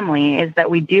real family, is that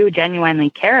we do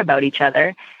genuinely care about each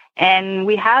other, and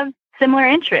we have similar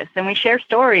interests, and we share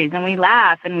stories, and we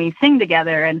laugh, and we sing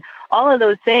together, and all of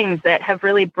those things that have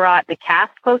really brought the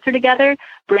cast closer together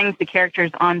brings the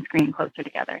characters on screen closer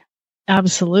together.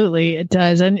 Absolutely, it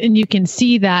does. And you can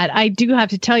see that. I do have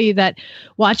to tell you that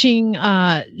watching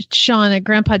Sean and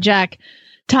Grandpa Jack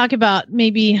talk about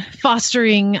maybe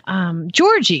fostering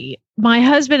Georgie, my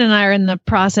husband and I are in the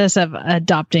process of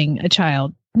adopting a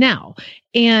child now.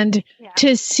 And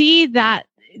to see that,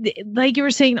 like you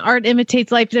were saying, art imitates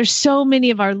life. There's so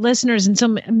many of our listeners and so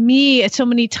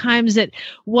many times that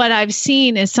what I've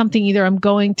seen is something either I'm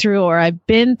going through or I've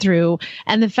been through.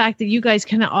 And the fact that you guys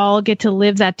can all get to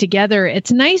live that together,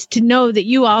 it's nice to know that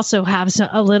you also have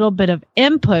a little bit of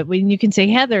input when you can say,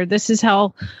 Heather, this is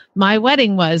how my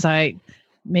wedding was.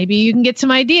 Maybe you can get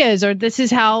some ideas, or this is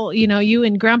how, you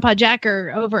and Grandpa Jack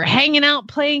are over hanging out,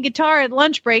 playing guitar at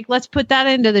lunch break. Let's put that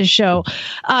into the show.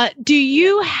 Do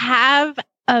you have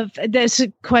this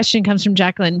question comes from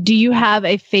Jacqueline. Do you have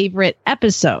a favorite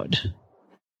episode?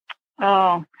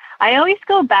 Oh, I always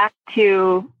go back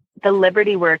to the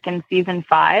Liberty work in season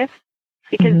 5,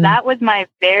 because that was my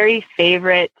very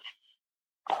favorite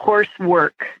horse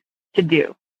work to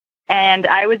do. And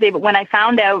I was able, when I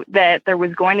found out that there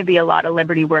was going to be a lot of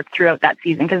Liberty work throughout that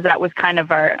season, because that was kind of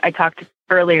I talked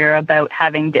earlier about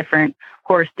having different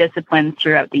horse disciplines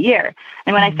throughout the year.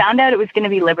 And when I found out it was going to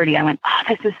be Liberty, I went, oh,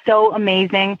 this is so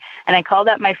amazing. And I called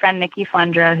up my friend, Nikki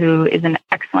Flundra, who is an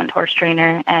excellent horse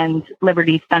trainer and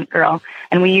Liberty stunt girl.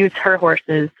 And we used her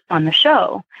horses on the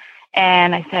show.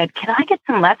 And I said, can I get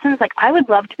some lessons? Like, I would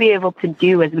love to be able to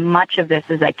do as much of this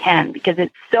as I can, because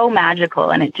it's so magical,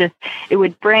 and it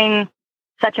would bring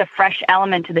such a fresh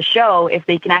element to the show if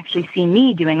they can actually see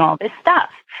me doing all this stuff.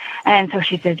 And so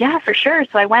she said, yeah, for sure.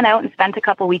 So I went out and spent a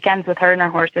couple weekends with her and her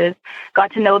horses,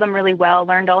 got to know them really well,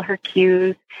 learned all her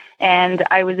cues, and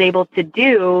I was able to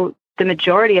do the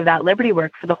majority of that Liberty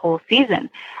work for the whole season.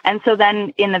 And so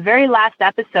then in the very last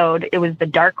episode, it was the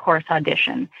Dark Horse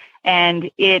audition. And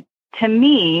it, to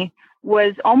me,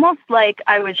 was almost like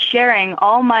I was sharing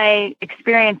all my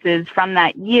experiences from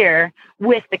that year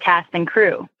with the cast and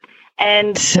crew.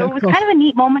 And so it was kind of a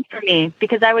neat moment for me,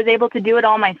 because I was able to do it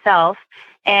all myself.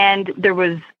 And there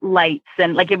was lights,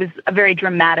 and it was a very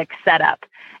dramatic setup.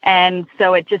 And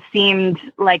so it just seemed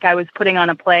like I was putting on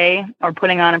a play or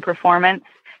putting on a performance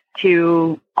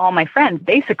to all my friends,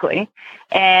 basically.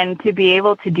 And to be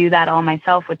able to do that all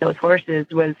myself with those horses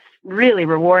was really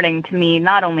rewarding to me,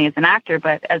 not only as an actor,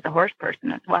 but as a horse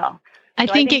person as well. I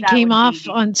think it came off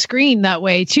on screen that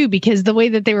way too, because the way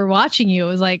that they were watching you, it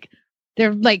was like,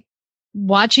 they're like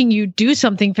watching you do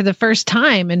something for the first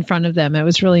time in front of them. It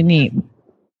was really neat.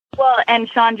 Well, and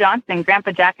Sean Johnson,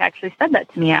 Grandpa Jack, actually said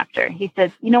that to me after. He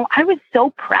said, I was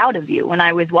so proud of you when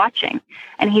I was watching.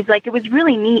 And he's like, it was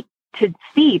really neat to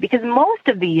see, because most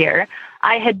of the year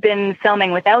I had been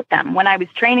filming without them. When I was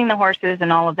training the horses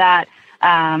and all of that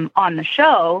on the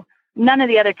show, none of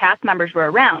the other cast members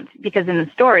were around, because in the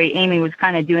story, Amy was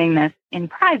kind of doing this in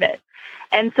private.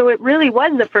 And so it really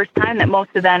was the first time that most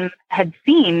of them had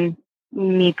seen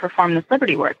me perform this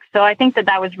Liberty work. So I think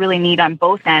that was really neat on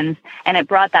both ends, and it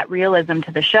brought that realism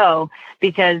to the show,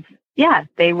 because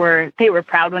they were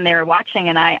proud when they were watching,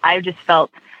 and I just felt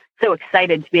so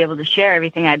excited to be able to share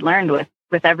everything I'd learned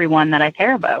with everyone that I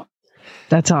care about.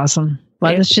 That's awesome.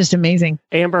 Well, that's just amazing.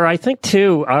 Amber, I think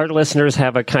too, our listeners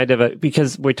have a kind of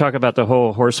because we talk about the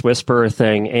whole horse whisperer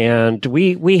thing, and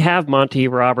we have Monty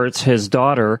Roberts, his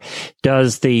daughter,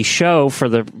 does the show for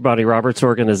the Monty Roberts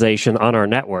organization on our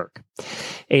network.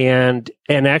 And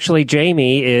actually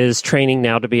Jamie is training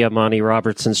now to be a Monty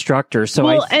Roberts instructor.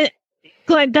 So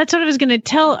Glenn, that's what I was going to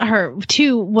tell her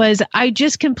too, was I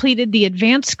just completed the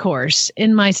advanced course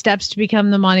in my steps to become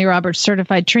the Monty Roberts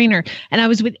certified trainer. And I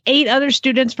was with 8 other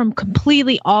students from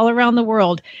completely all around the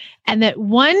world. And that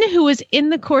one who was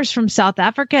in the course from South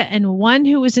Africa and one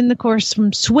who was in the course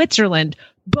from Switzerland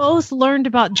both learned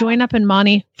about Join Up and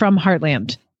Monty from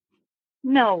Heartland.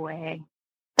 No way.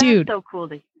 Dude. That's so cool.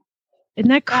 Isn't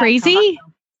that crazy?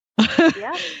 Awesome.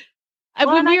 Yeah.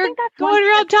 When we were going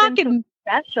around talking.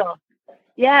 Special.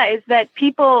 Yeah, is that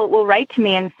people will write to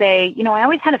me and say, I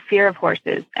always had a fear of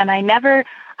horses, and I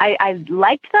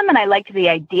liked them and I liked the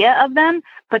idea of them,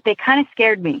 but they kind of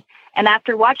scared me. And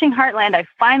after watching Heartland, I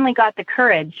finally got the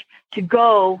courage to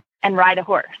go and ride a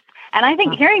horse. And I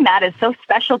think hearing that is so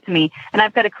special to me. And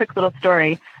I've got a quick little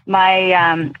story.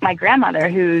 My grandmother,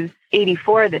 who's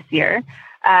 84 this year,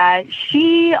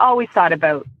 she always thought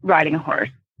about riding a horse,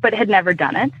 but had never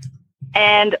done it.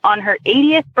 And on her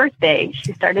 80th birthday,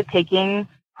 she started taking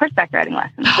horseback riding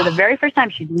lessons. For the very first time,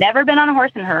 she'd never been on a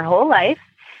horse in her whole life.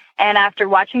 And after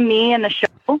watching me and the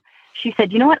show, she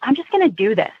said, you know what, I'm just going to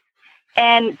do this.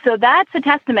 And so that's a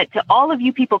testament to all of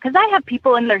you people, because I have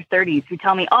people in their 30s who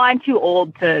tell me, oh, I'm too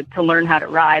old to learn how to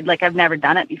ride. Like, I've never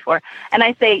done it before. And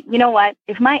I say, you know what,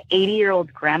 if my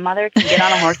 80-year-old grandmother can get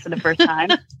on a horse for the first time,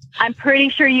 I'm pretty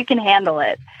sure you can handle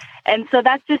it. And so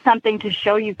that's just something to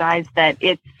show you guys that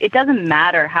it doesn't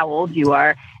matter how old you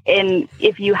are. And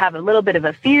if you have a little bit of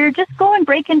a fear, just go and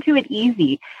break into it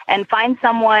easy and find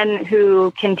someone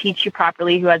who can teach you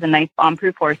properly, who has a nice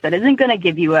bomb-proof horse that isn't going to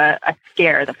give you a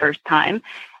scare the first time,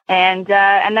 and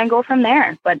then go from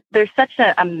there. But there's such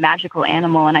a magical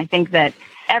animal, and I think that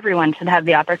everyone should have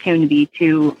the opportunity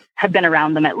to have been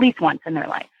around them at least once in their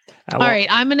life. All right,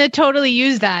 I'm going to totally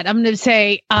use that. I'm going to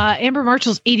say Amber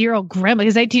Marshall's 80-year-old grandma,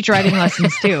 because I teach riding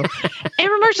lessons too.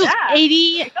 Amber Marshall's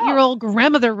 80-year-old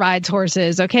grandmother rides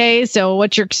horses. Okay, so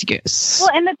what's your excuse?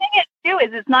 Well, and the thing is too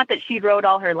is it's not that she rode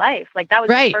all her life. Like that was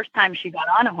the first time she got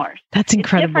on a horse. That's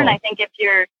incredible. It's different, I think,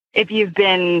 if you've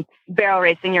been barrel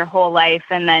racing your whole life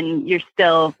and then you're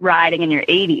still riding in your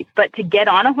 80s. But to get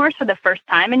on a horse for the first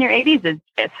time in your 80s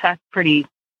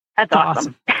that's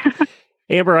awesome.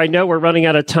 Amber, I know we're running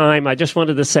out of time. I just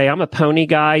wanted to say I'm a pony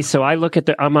guy, so I'm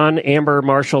on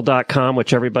ambermarshall.com,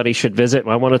 which everybody should visit.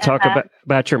 I want to talk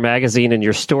about your magazine and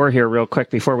your store here real quick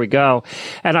before we go.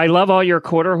 And I love all your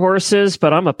quarter horses,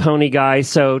 but I'm a pony guy,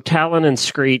 so Talon and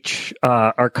Screech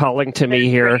are calling to me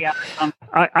here. Awesome.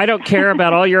 I don't care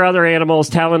about all your other animals.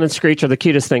 Talon and Screech are the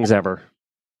cutest things ever.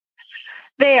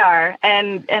 They are,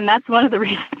 and that's one of the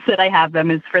reasons that I have them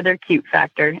is for their cute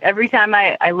factor. Every time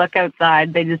I look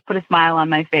outside, they just put a smile on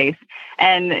my face.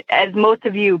 And as most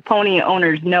of you pony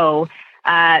owners know,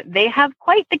 they have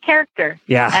quite the character.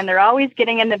 Yeah. And they're always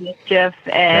getting into mischief,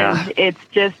 and it's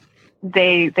just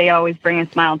they always bring a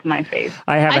smile to my face.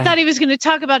 I thought he was going to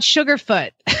talk about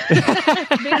Sugarfoot.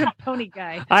 They're a pony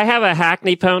guy. I have a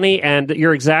Hackney pony, and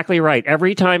you're exactly right.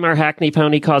 Every time our Hackney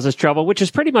pony causes trouble, which is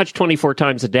pretty much 24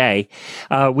 times a day,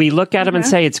 we look at him and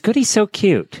say, it's good he's so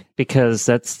cute, because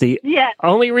that's the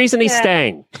only reason he's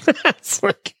staying. It's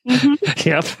like,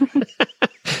 yep.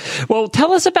 Well,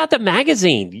 tell us about the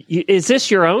magazine. Is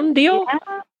this your own deal?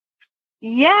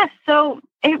 Yeah. So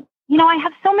I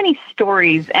have so many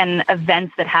stories and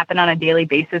events that happen on a daily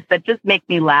basis that just make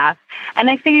me laugh. And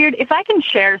I figured if I can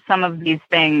share some of these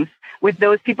things with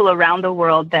those people around the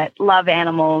world that love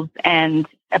animals and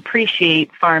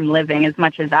appreciate farm living as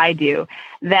much as I do,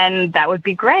 then that would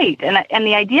be great. And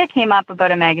the idea came up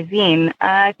about a magazine,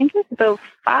 I think it was about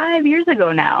 5 years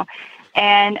ago now.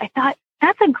 And I thought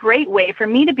that's a great way for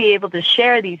me to be able to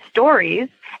share these stories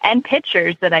and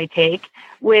pictures that I take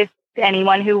with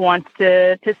anyone who wants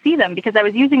to see them, because I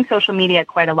was using social media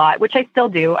quite a lot, which I still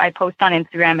do. I post on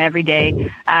Instagram every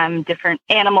day, different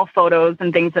animal photos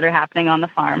and things that are happening on the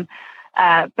farm.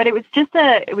 But it was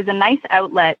a nice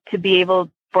outlet to be able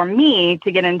for me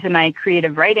to get into my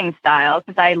creative writing style,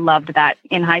 because I loved that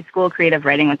in high school. Creative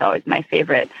writing was always my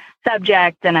favorite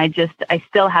subject, and I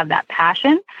still have that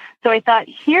passion. So I thought,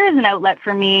 here is an outlet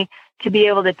for me to be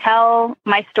able to tell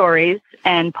my stories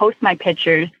and post my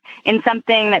pictures in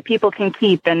something that people can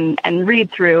keep and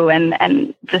read through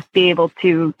and just be able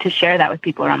to share that with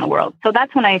people around the world. So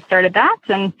that's when I started that,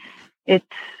 and it's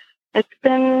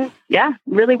been,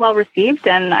 really well received,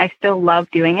 and I still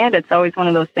love doing it. It's always one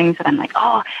of those things that I'm like,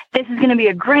 oh, this is going to be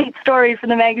a great story for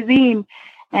the magazine.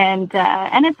 And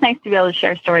it's nice to be able to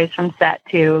share stories from set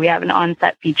too. We have an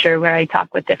on-set feature where I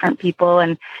talk with different people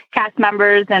and cast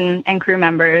members and crew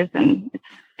members, and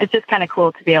it's just kind of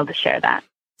cool to be able to share that.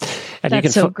 And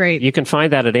That's so great. You can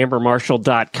find that at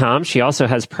ambermarshall.com. She also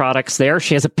has products there.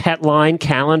 She has a pet line,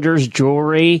 calendars,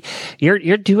 jewelry.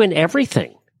 You're doing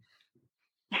everything.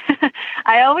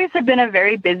 I always have been a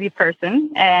very busy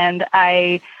person, and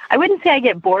I wouldn't say I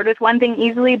get bored with one thing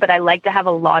easily, but I like to have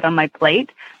a lot on my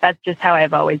plate. That's just how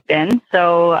I've always been.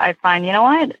 So I find, you know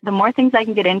what, the more things I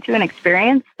can get into and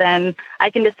experience, then I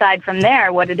can decide from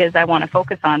there what it is I want to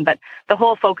focus on. But the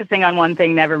whole focusing on one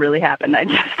thing never really happened.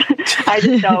 I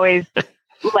just always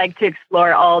like to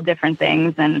explore all different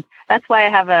things. And that's why I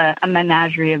have a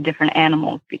menagerie of different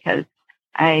animals, because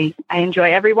I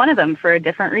enjoy every one of them for a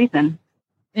different reason.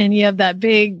 And you have that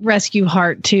big rescue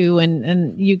heart too,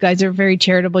 and you guys are very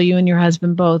charitable, you and your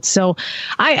husband both. So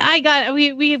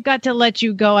we've got to let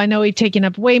you go. I know we've taken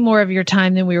up way more of your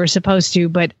time than we were supposed to,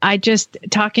 but I just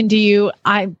talking to you,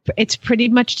 it's pretty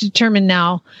much determined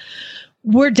now.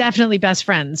 We're definitely best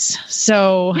friends.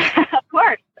 So of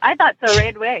course. I thought so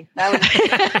right away.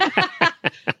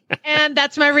 And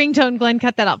that's my ringtone. Glenn,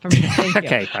 cut that out for me. Thank you.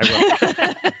 Okay,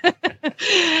 I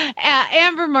will.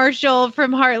 Amber Marshall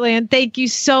from Heartland, thank you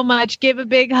so much. Give a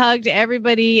big hug to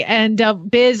everybody. And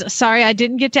Biz, sorry, I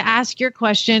didn't get to ask your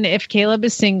question if Caleb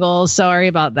is single. Sorry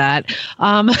about that.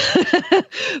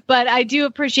 But I do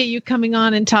appreciate you coming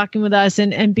on and talking with us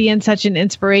and being such an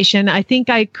inspiration. I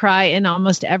think I cry in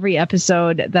almost every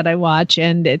episode that I watch,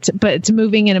 and it's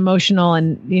moving and emotional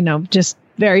and, just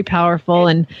very powerful.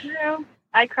 And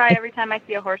I cry every time I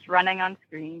see a horse running on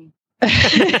screen.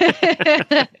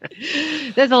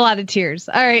 There's a lot of tears.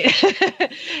 All right.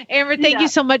 Amber, thank you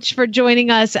so much for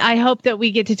joining us. I hope that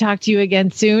we get to talk to you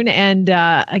again soon. And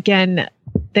again,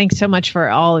 thanks so much for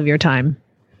all of your time.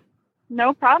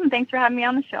 No problem. Thanks for having me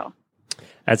on the show.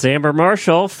 That's Amber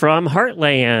Marshall from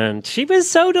Heartland. She was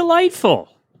so delightful.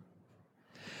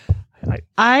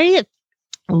 I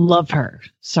love her.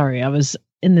 Sorry, I was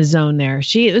in the zone there.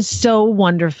 She was so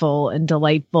wonderful and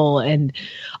delightful and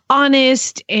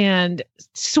honest and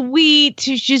sweet.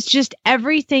 She's just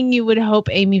everything you would hope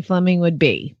Amy Fleming would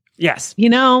be. Yes. You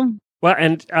know? Well,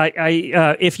 and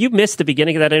I if you missed the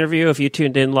beginning of that interview, if you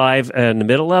tuned in live in the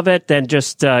middle of it, then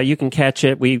just you can catch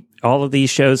it. All of these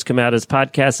shows come out as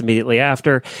podcasts immediately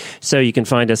after, so you can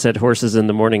find us at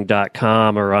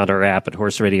horsesinthemorning.com or on our app at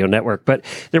Horse Radio Network. But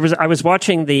I was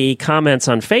watching the comments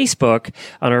on Facebook,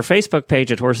 on our Facebook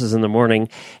page at Horses in the Morning,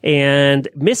 and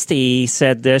Misty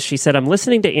said this. She said, I'm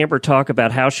listening to Amber talk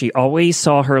about how she always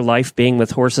saw her life being with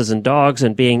horses and dogs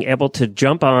and being able to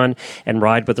jump on and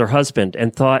ride with her husband,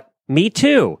 and thought, me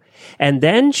too. And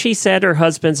then she said her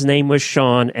husband's name was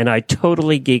Sean, and I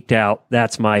totally geeked out.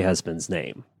 That's my husband's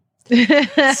name.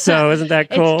 So isn't that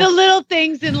cool? It's the little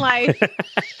things in life.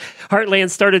 Heartland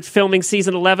started filming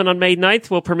season 11 on May 9th.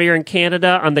 Will premiere in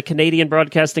Canada on the Canadian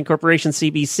Broadcasting Corporation,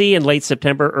 CBC, in late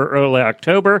September or early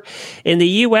October. In the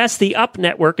U.S., the Up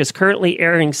Network is currently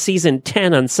airing season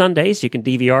 10 on Sundays. You can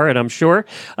DVR it, I'm sure.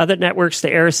 Other networks to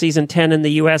air season 10 in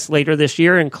the U.S. later this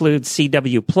year include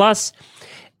CW Plus,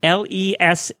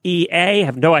 LESEA, I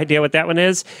have no idea what that one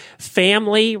is,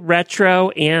 Family,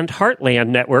 Retro, and Heartland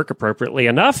Network, appropriately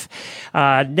enough.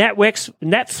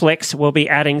 Netflix will be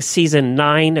adding season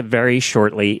 9 very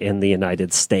shortly in the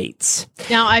United States.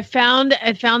 Now, I found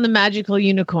the magical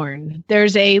unicorn.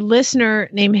 There's a listener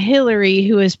named Hillary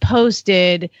who has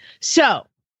posted, so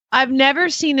I've never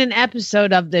seen an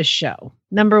episode of this show.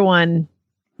 Number one,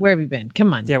 where have you been?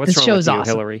 Come on. Yeah, what's this wrong show's with you,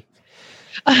 awesome. Hillary?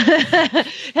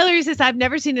 Hillary says, I've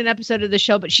never seen an episode of the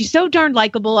show, but she's so darn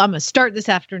likable. I'm going to start this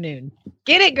afternoon.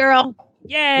 Get it, girl.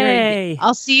 Yay.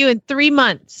 I'll see you in 3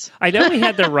 months. I know we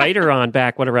had the writer on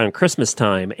back around Christmas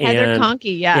time. Heather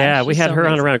Conkey, yeah. Yeah, we had so her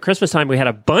amazing. on around Christmas time. We had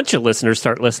a bunch of listeners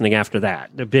start listening after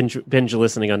that, the binge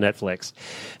listening on Netflix.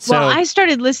 So, well, I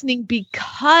started listening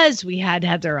because we had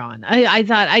Heather on. I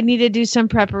thought I need to do some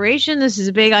preparation. This is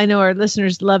big. I know our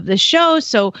listeners love this show.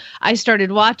 So I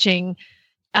started watching.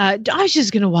 I was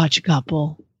just going to watch a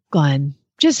couple, Glenn,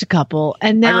 just a couple.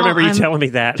 And now I remember you telling me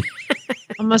that.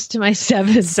 Almost to my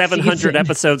 700 season.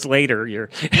 Episodes later, you're.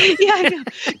 Yeah, I know.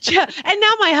 And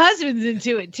now my husband's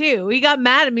into it too. He got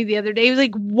mad at me the other day. He was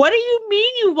like, "What do you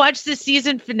mean you watched the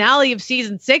season finale of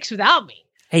season 6 without me?"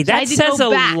 Hey, that says a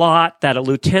lot that a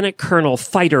lieutenant colonel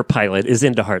fighter pilot is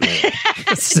into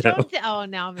Heartland. So.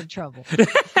 Now I'm in trouble.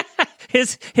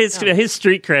 His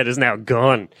street cred is now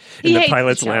gone in the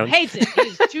pilot's lounge. Hates it.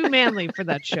 He's too manly for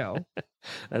that show.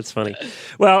 That's funny.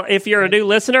 Well, if you're a new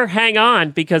listener, hang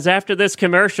on, because after this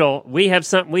commercial, we have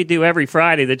something we do every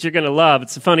Friday that you're going to love.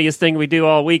 It's the funniest thing we do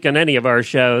all week on any of our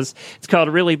shows. It's called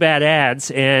Really Bad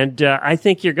Ads, and I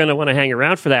think you're going to want to hang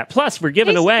around for that. Plus, we're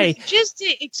giving away... Just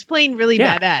to explain really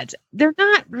bad ads, they're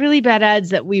not really bad ads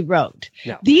that we wrote.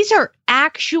 No. These are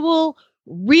actual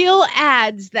real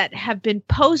ads that have been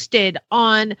posted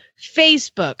on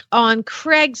Facebook, on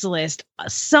Craigslist.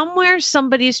 Somewhere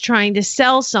somebody's trying to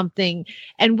sell something,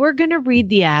 and we're going to read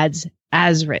the ads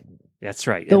as written. That's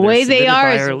right. The way they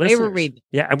are is the way we're reading.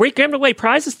 Yeah, and we're giving away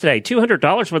prizes today,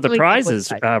 $200 worth of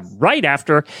prizes, right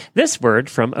after this word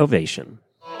from Ovation.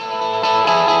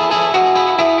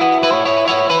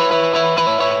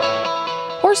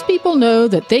 Horse people know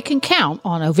that they can count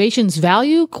on Ovation's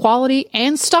value, quality,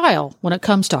 and style when it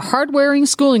comes to hard-wearing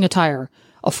schooling attire,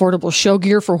 affordable show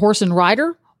gear for horse and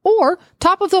rider, or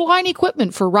top-of-the-line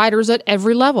equipment for riders at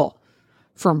every level.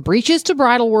 From breeches to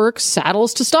bridle work,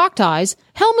 saddles to stock ties,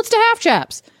 helmets to half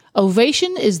chaps,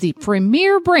 Ovation is the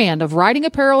premier brand of riding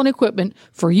apparel and equipment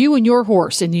for you and your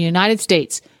horse in the United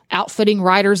States, outfitting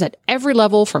riders at every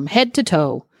level from head to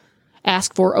toe.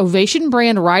 Ask for Ovation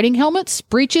brand riding helmets,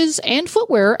 breeches, and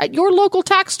footwear at your local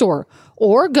tack store,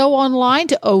 or go online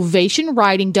to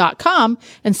ovationriding.com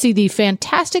and see the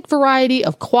fantastic variety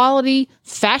of quality,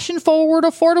 fashion-forward,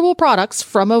 affordable products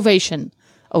from Ovation.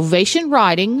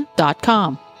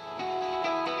 ovationriding.com.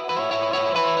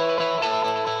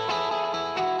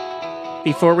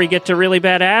 Before we get to really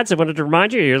bad ads, I wanted to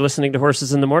remind you, you're listening to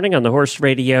Horses in the Morning on the Horse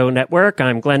Radio Network.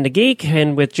 I'm Glenn the Geek,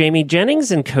 and with Jamie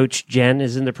Jennings, and Coach Jen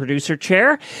is in the producer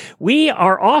chair. We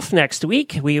are off next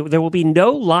week. There will be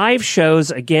no live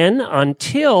shows again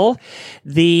until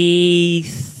the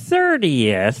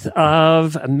 30th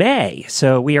of May.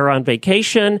 So we are on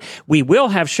vacation. We will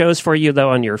have shows for you, though,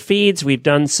 on your feeds. We've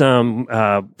done some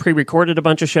pre-recorded a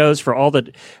bunch of shows for all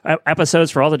the episodes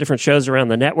for all the different shows around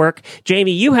the network.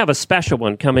 Jamie, you have a special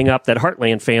one coming up that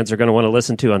Heartland fans are going to want to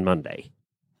listen to on Monday.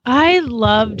 I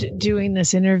loved doing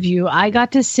this interview. I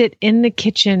got to sit in the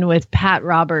kitchen with Pat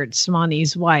Roberts,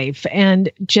 Monty's wife,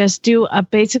 and just do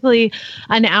basically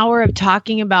an hour of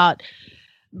talking about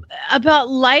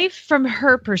life from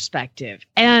her perspective,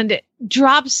 and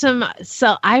drop some.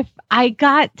 So I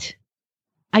got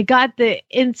the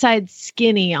inside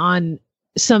skinny on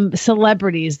some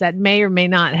celebrities that may or may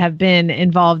not have been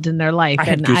involved in their life. I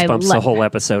had goosebumps the whole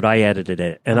episode. I edited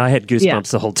it, and I had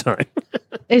goosebumps the whole time.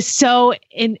 It's so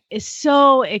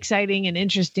exciting and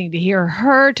interesting to hear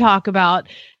her talk about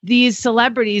these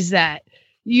celebrities that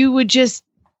they're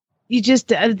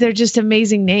just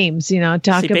amazing names. Talk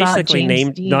about basically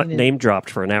James name dropped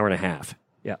for an hour and a half.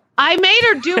 Yeah, I made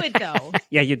her do it though.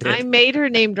 Yeah, you did. I made her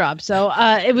name drop. So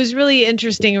it was really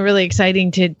interesting and really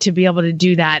exciting to be able to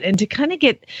do that and to kind of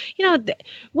get,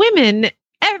 women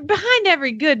behind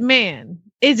every good man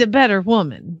is a better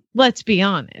woman. Let's be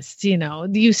honest.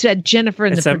 You said Jennifer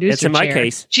in the producer it's in my chair.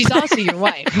 case. She's also your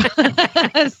wife.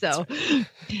 So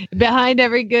behind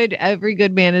every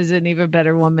good man is an even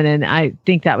better woman. And I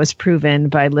think that was proven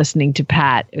by listening to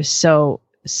Pat.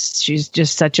 She's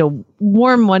just such a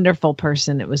warm, wonderful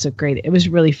person. It was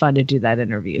really fun to do that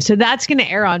interview. So that's going to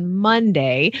air on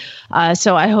Monday.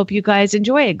 So I hope you guys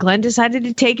enjoy it. Glenn decided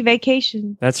to take a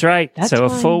vacation. That's right. That's so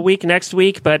fine. A full week next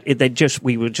week, but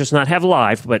we would just not have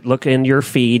live, but look in your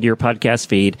feed, your podcast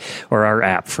feed, or our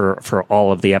app for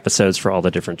all of the episodes for all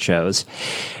the different shows.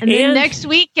 And then next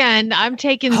weekend, I'm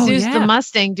taking Zeus the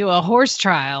Mustang to a horse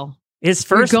trial. His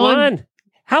first one.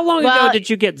 How long ago did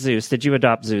you get Zeus? Did you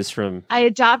adopt Zeus from? I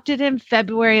adopted him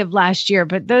February of last year,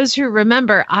 but those who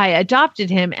remember, I adopted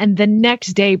him and the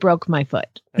next day broke my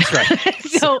foot. That's right.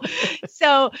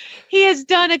 So he has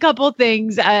done a couple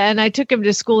things, and I took him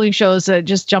to schooling shows,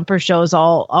 just jumper shows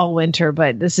all winter.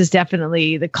 But this is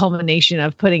definitely the culmination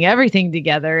of putting everything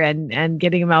together and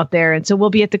getting him out there. And so we'll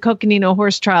be at the Coconino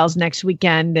Horse Trials next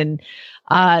weekend, and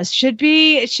should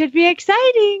be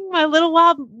exciting. My little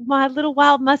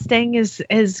wild Mustang is,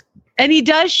 and he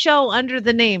does show under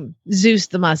the name Zeus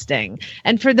the Mustang.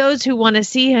 And for those who want to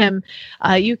see him,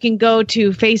 you can go to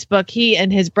Facebook. He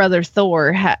and his brother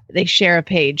Thor, they share a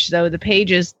page. So the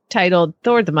page is titled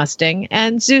Thor the Mustang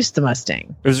and Zeus the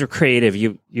Mustang. Those are creative.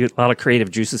 You a lot of creative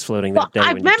juices floating that day.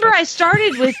 I remember I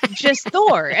started with just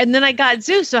Thor, and then I got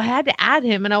Zeus, so I had to add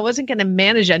him, and I wasn't going to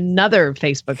manage another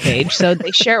Facebook page, so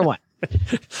they share one.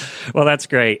 Well, that's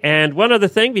great. And one other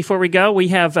thing before we go, we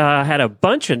have had a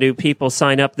bunch of new people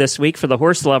sign up this week for the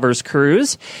Horse Lovers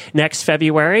Cruise. Next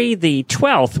February, the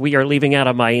 12th, we are leaving out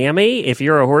of Miami. If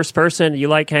you're a horse person, you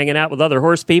like hanging out with other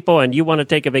horse people, and you want to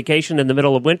take a vacation in the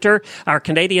middle of winter, our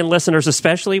Canadian listeners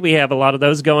especially, we have a lot of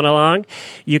those going along.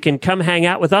 You can come hang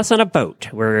out with us on a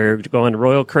boat. We're going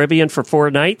Royal Caribbean for 4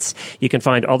 nights. You can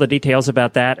find all the details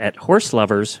about that at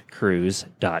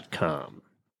horseloverscruise.com.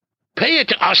 Pay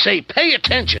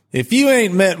attention. If you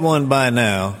ain't met one by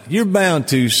now, you're bound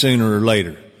to sooner or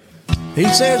later. He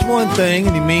says one thing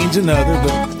and he means another,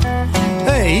 but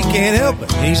hey, he can't help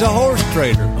it. He's a horse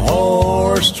trader.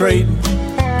 Horse trading.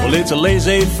 Well, it's a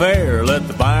laissez-faire. Let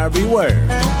the buyer beware.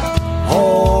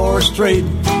 Horse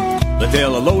trading. They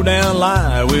tell a low-down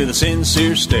lie with a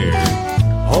sincere stare.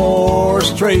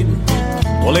 Horse trading.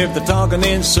 Well, if they're talking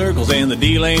in circles and the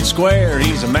deal ain't square,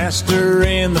 he's a master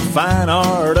in the fine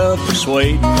art of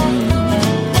persuading.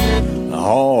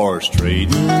 Horse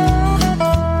trading.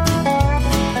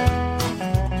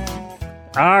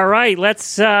 All right,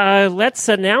 let's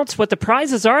announce what the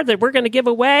prizes are that we're going to give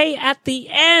away at the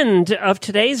end of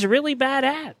today's Really Bad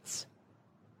Ads.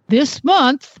 This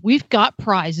month, we've got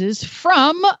prizes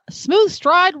from Smooth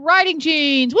Stride Riding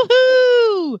Jeans.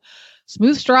 Woohoo!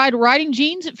 Smooth Stride riding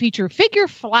jeans feature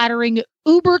figure-flattering,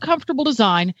 uber-comfortable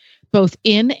design, both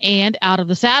in and out of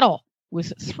the saddle,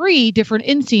 with 3 different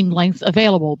inseam lengths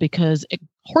available because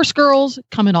horse girls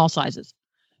come in all sizes.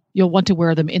 You'll want to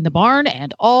wear them in the barn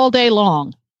and all day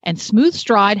long. And Smooth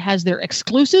Stride has their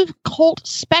exclusive Colt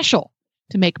Special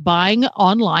to make buying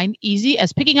online easy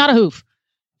as picking out a hoof.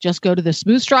 Just go to the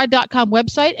smoothstride.com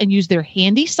website and use their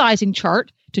handy sizing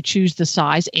chart to choose the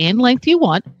size and length you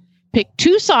want. Pick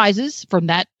 2 sizes from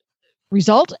that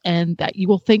result and that you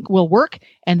will think will work,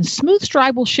 and Smooth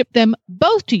Stride will ship them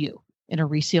both to you in a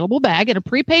resealable bag and a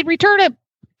prepaid return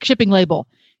shipping label.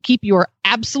 Keep your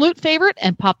absolute favorite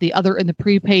and pop the other in the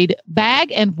prepaid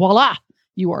bag, and voila,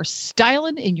 you are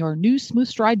styling in your new Smooth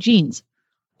Stride jeans.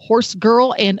 Horse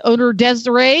Girl and owner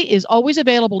Desiree is always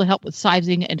available to help with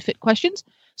sizing and fit questions,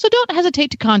 so don't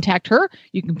hesitate to contact her.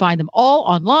 You can find them all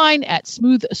online at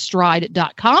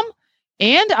smoothstride.com.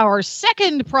 And our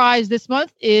second prize this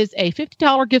month is a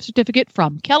 $50 gift certificate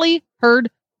from Kelly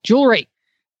Hurd Jewelry.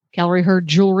 Kelly Hurd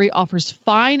Jewelry offers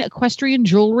fine equestrian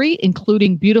jewelry,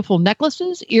 including beautiful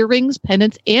necklaces, earrings,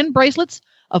 pendants, and bracelets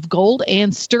of gold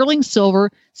and sterling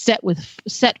silver set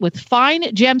with fine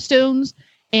gemstones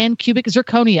and cubic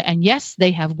zirconia. And yes,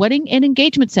 they have wedding and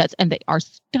engagement sets, and they are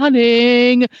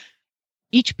stunning.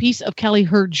 Each piece of Kelly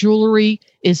Hurd jewelry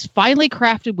is finely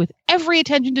crafted with every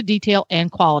attention to detail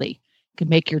and quality. You can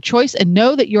make your choice and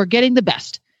know that you're getting the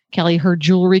best. Kelly Hurd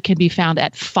jewelry can be found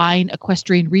at fine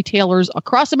equestrian retailers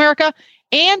across America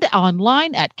and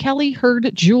online at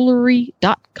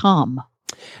kellyhurdjewelry.com.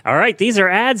 All right, these are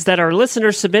ads that our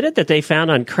listeners submitted that they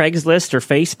found on Craigslist or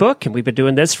Facebook, and we've been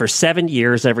doing this for 7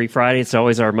 years every Friday. It's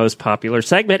always our most popular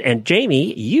segment, and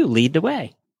Jamie, you lead the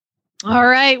way. All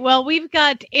right, well, we've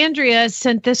got Andrea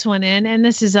sent this one in, and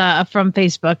this is from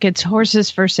Facebook. It's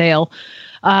horses for sale.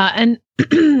 And,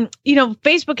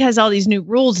 Facebook has all these new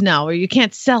rules now where you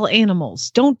can't sell animals.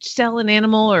 Don't sell an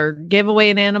animal or give away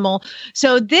an animal.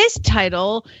 So this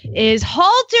title is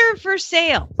Halter for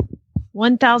sale.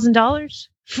 $1,000,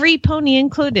 free pony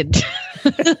included.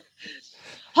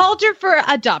 Halter for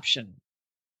adoption,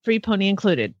 free pony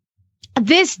included.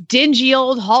 This dingy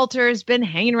old halter has been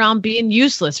hanging around being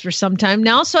useless for some time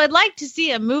now, so I'd like to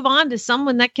see it move on to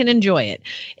someone that can enjoy it.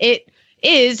 It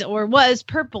is or was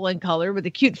purple in color with a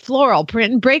cute floral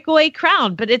print and breakaway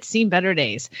crown, but it's seen better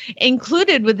days.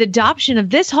 Included with adoption of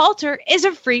this halter is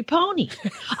a free pony.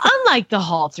 Unlike the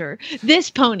halter,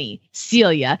 this pony,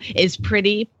 Celia, is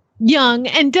pretty, young,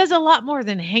 and does a lot more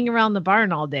than hang around the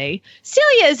barn all day.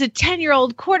 Celia is a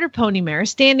 10-year-old quarter pony mare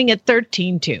standing at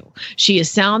 13.2. She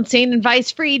is sound, sane, and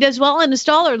vice-free, does well in a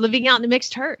stall or living out in a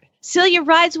mixed herd. Celia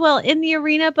rides well in the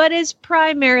arena, but is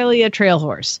primarily a trail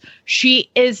horse. She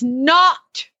is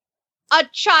not a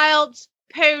child's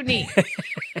pony.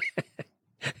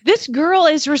 This girl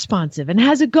is responsive and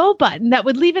has a go button that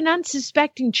would leave an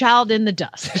unsuspecting child in the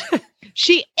dust.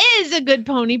 She is a good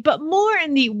pony, but more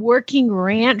in the working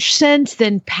ranch sense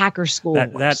than Packer school.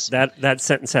 That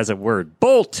sentence has a word.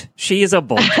 Bolt. She is a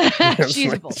bolt.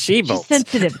 She's a bolt. She bolts. She's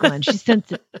sensitive, Glenn. She's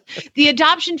sensitive. The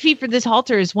adoption fee for this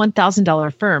halter is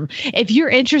 $1,000 firm. If you're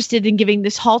interested in giving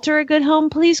this halter a good home,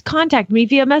 please contact me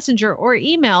via messenger or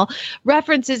email.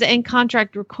 References and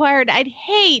contract required. I'd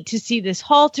hate to see this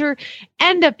halter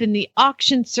end up in the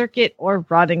auction circuit or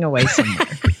rotting away somewhere.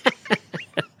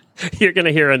 You're going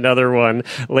to hear another one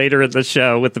later in the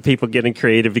show with the people getting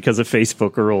creative because of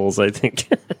Facebook rules, I think.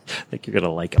 I think you're going to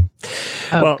like them.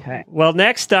 Okay. Well,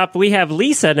 next up, we have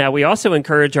Lisa. Now, we also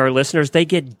encourage our listeners, they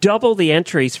get double the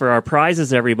entries for our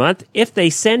prizes every month if they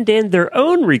send in their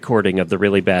own recording of the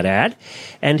really bad ad.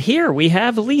 And here we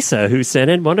have Lisa, who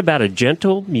sent in one about a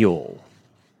gentle mule.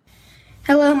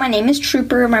 Hello, my name is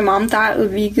Trooper. My mom thought it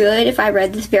would be good if I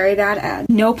read this very bad ad.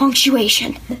 No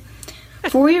punctuation.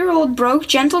 4-year-old broke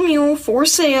gentle mule for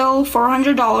sale,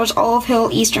 $400, Olive Hill,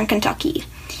 Eastern Kentucky.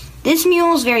 This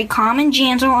mule is very calm and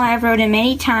gentle. I have rode him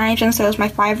many times, and so is my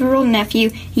 5-year-old nephew.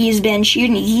 He has been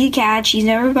shooting easy to catch. He's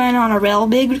never been on a real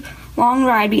big, long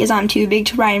ride because I'm too big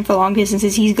to ride him for long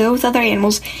distances. He's good with other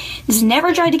animals. He's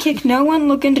never tried to kick no one.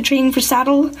 Looking to training for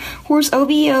saddle horse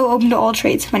OBO, open to all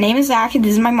trades. My name is Zach, and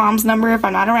this is my mom's number. If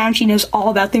I'm not around, she knows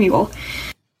all about the mule.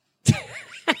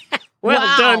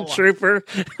 Well done, Trooper.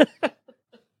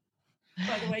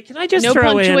 By the way, can I just no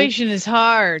throw in... No punctuation is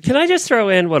hard. Can I just throw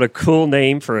in what a cool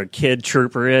name for a kid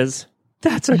Trooper is?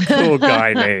 That's a cool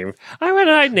guy name.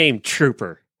 I'd name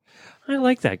Trooper. I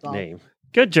like that name.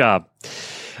 Good job.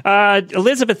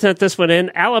 Elizabeth sent this one in.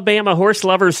 Alabama Horse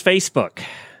Lovers Facebook.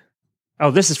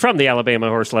 Oh, this is from the Alabama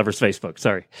Horse Lovers Facebook.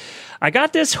 Sorry. I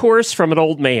got this horse from an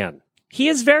old man. He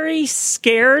is very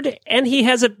scared, and he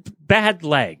has a bad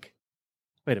leg.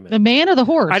 Wait a minute. The man or the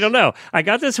horse? I don't know. I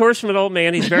got this horse from an old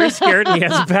man. He's very scared and he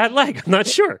has a bad leg. I'm not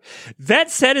sure.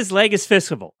 That said, his leg is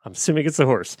fixable. I'm assuming it's the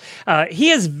horse. He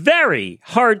is very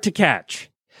hard to catch.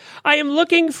 I am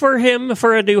looking for him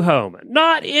for a new home.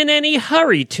 Not in any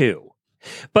hurry to,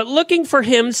 but looking for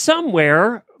him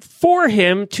somewhere for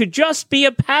him to just be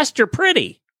a pasture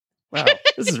pretty. Wow,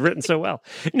 this is written so well.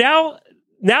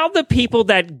 Now the people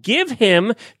that give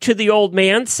him to the old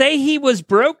man say he was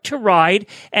broke to ride,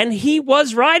 and he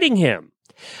was riding him.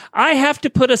 I have to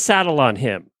put a saddle on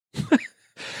him.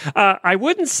 I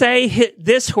wouldn't say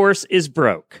this horse is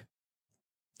broke.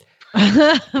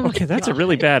 Okay, that's a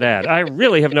really bad ad. I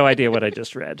really have no idea what I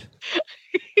just read.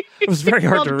 It was very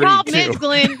hard to the read, problem too. is,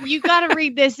 Glenn, you got to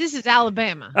read this. This is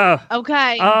Alabama. Oh.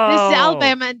 Okay. Oh. This is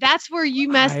Alabama. And that's where you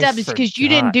messed up. It's because you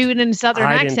didn't do it in a Southern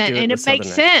accent. And it makes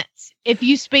sense if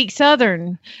you speak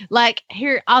Southern. Like,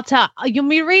 here, I'll tell you. Want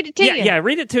me to read it to you? Yeah,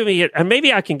 read it to me. And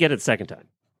maybe I can get it second time.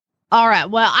 All right.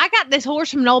 Well, I got this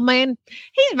horse from an old man.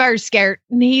 He's very scared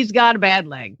and he's got a bad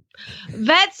leg.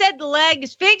 Vet said the leg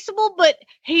is fixable, but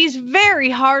he's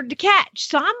very hard to catch.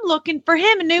 So I'm looking for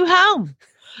him a new home.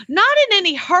 Not in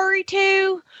any hurry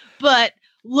to, but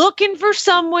looking for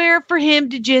somewhere for him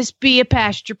to just be a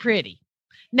pasture pretty.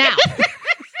 Now,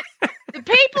 the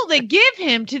people that give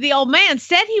him to the old man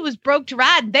said he was broke to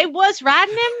ride. They was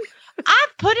riding him.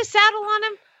 I've put a saddle on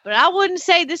him, but I wouldn't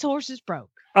say this horse is broke.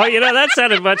 Oh, that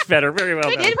sounded much better. Very well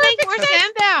done. It makes more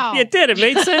sense now. It did. It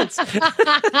made sense.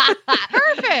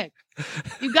 Perfect.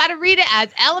 You got to read it as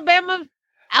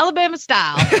Alabama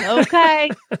style. Okay.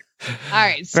 All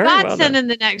right. Scott's sending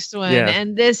the next one. Yeah.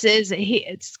 And this is,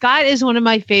 Scott is one of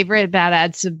my favorite bad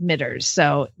ad submitters.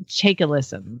 So take a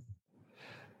listen.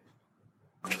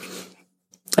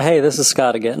 Hey, this is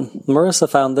Scott again. Marissa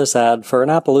found this ad for an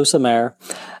Appaloosa mare,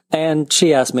 and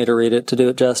she asked me to read it to do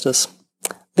it justice.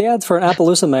 The ad's for an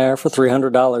Appaloosa mare for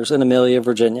 $300 in Amelia,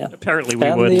 Virginia. Apparently we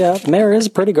and would. The mare is a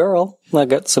pretty girl. I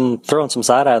got throwing some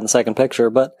side-eye in the second picture,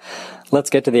 but let's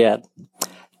get to the ad.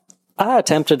 I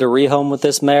attempted to rehome with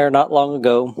this mare not long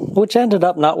ago, which ended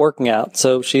up not working out,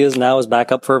 so she is now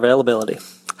back up for availability.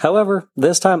 However,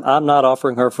 this time I'm not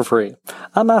offering her for free.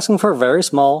 I'm asking for a very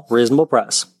small, reasonable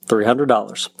price,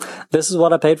 $300. This is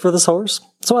what I paid for this horse,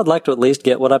 so I'd like to at least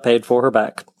get what I paid for her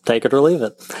back. Take it or leave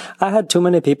it. I had too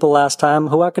many people last time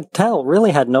who I could tell really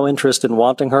had no interest in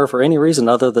wanting her for any reason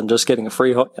other than just getting a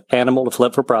free animal to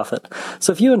flip for profit.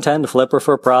 So if you intend to flip her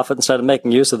for a profit instead of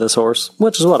making use of this horse,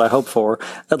 which is what I hope for,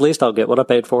 at least I'll get what I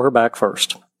paid for her back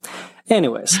first.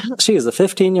 Anyways, she is a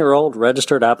 15-year-old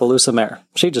registered Appaloosa mare.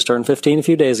 She just turned 15 a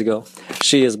few days ago.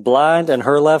 She is blind in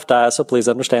her left eye, so please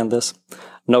understand this.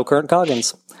 No current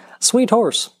coggins. Sweet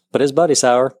horse, but his buddy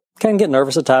sour. Can get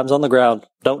nervous at times on the ground.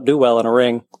 Don't do well in a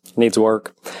ring. Needs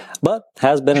work. But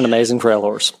has been an amazing trail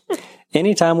horse.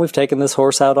 Anytime we've taken this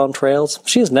horse out on trails,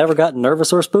 she has never gotten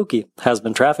nervous or spooky, has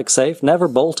been traffic safe, never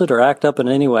bolted or act up in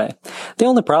any way. The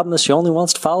only problem is she only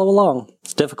wants to follow along.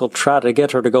 It's difficult to try to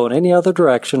get her to go in any other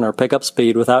direction or pick up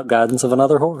speed without guidance of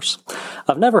another horse.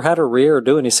 I've never had her rear or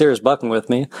do any serious bucking with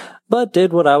me, but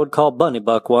did what I would call bunny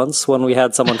buck once when we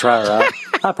had someone try her out.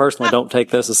 I personally don't take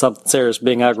this as something serious,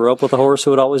 being I grew up with a horse who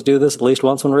would always do this at least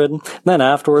once when ridden, and then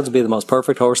afterwards be the most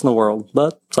perfect horse in the world.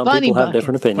 But some people have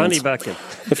different opinions. Bunny bucking.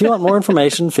 If you want more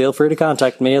information, feel free to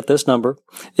contact me at this number.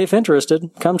 If interested,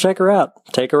 come check her out.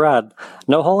 Take a ride.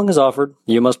 No hauling is offered.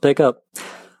 You must pick up.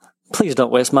 Please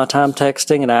don't waste my time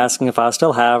texting and asking if I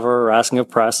still have her, or asking if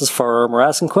price is firm, or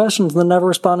asking questions and then never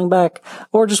responding back,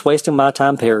 or just wasting my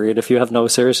time, period, if you have no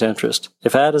serious interest.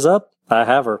 If ad is up, I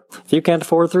have her. If you can't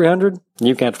afford $300,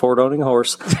 you can't afford owning a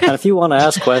horse. And if you want to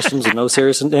ask questions with no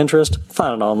serious interest,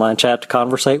 find an online chat to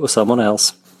conversate with someone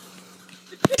else.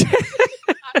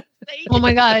 Oh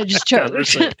my God, I just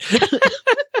choked.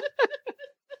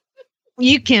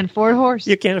 You can't afford a horse.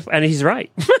 You can't, and he's right.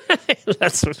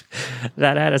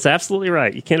 That ad is absolutely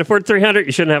right. You can't afford $300.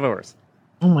 You shouldn't have a horse.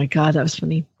 Oh my God, that was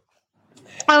funny.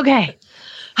 Okay,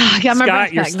 I got my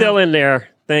Scott, you're still in there.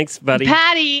 Thanks, buddy.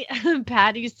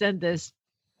 Patty said this.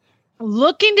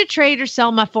 Looking to trade or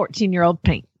sell my 14-year-old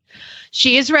paint.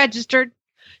 She is registered.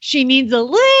 She needs a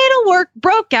little work.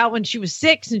 Broke out when she was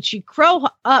 6, and she crow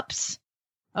ups.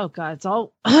 Oh God, it's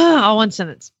all one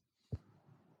sentence.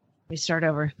 Let me start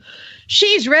over.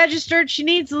 She's registered. She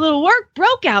needs a little work.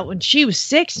 Broke out when she was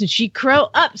 6, and she crow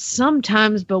up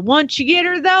sometimes. But once you get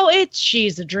her, though,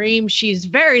 she's a dream. She's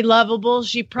very lovable.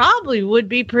 She probably would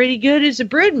be pretty good as a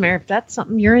broodmare if that's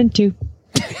something you're into.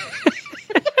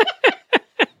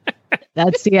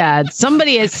 That's the ad.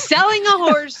 Somebody is selling a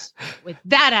horse with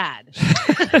that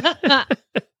ad.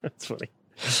 That's funny.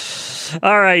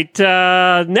 All right.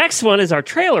 Next one is our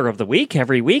trailer of the week.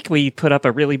 Every week we put up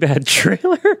a really bad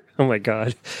trailer. Oh my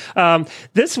God.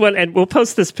 This one, and we'll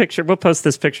post this picture. We'll post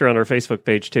this picture on our Facebook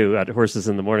page too at Horses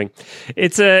in the Morning.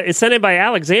 It's sent in by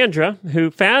Alexandra,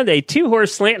 who found a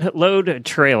 2-horse slant load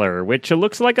trailer, which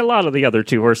looks like a lot of the other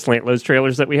 2-horse slant load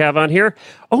trailers that we have on here.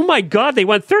 Oh my God. They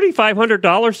want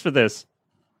 $3,500 for this.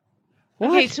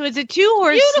 What? Okay. So it's a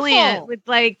 2-horse slant with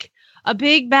like a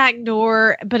big back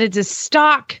door, but it's a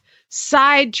stock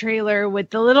side trailer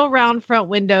with the little round front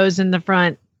windows in the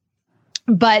front.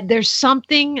 But there's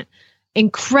something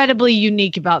incredibly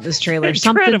unique about this trailer,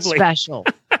 something special.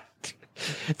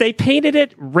 They painted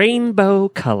it rainbow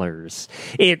colors.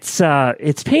 It's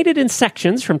painted in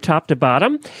sections from top to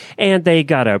bottom, and they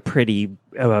got a pretty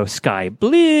sky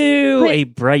blue, a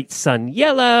bright sun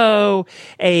yellow,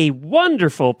 a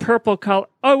wonderful purple color.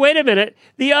 Oh, wait a minute.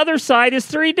 The other side is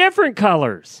 3 different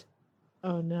colors.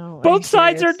 Oh, no. Both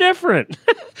sides are different.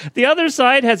 The other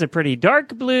side has a pretty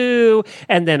dark blue,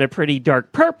 and then a pretty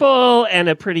dark purple, and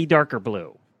a pretty darker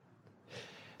blue.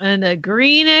 And a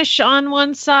greenish on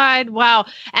one side. Wow.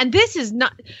 And this is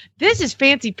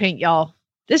fancy paint, y'all.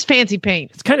 This fancy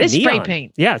paint. It's kind of neon. Spray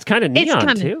paint. Yeah, it's kind of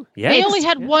neon too. Yeah. They only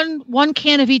had one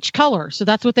can of each color, so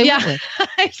that's what they went with.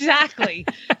 Exactly.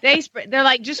 They're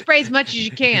like, just spray as much as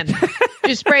you can.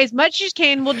 Just spray as much as you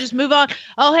can. We'll just move on.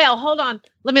 Oh, hell, hold on.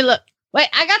 Let me look. Wait,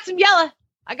 I got some yellow.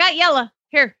 I got yellow.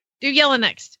 Here, do yellow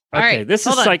next. All okay, right, this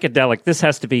is psychedelic. This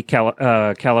has to be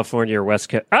California or West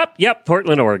Coast. Yep,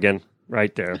 Portland, Oregon.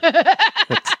 Right there.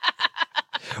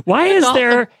 Why is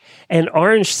there an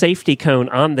orange safety cone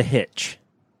on the hitch?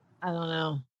 I don't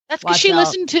know. That's because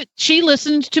she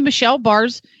listened to Michelle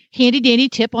Barr's handy dandy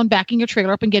tip on backing your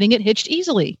trailer up and getting it hitched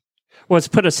easily. Well, it's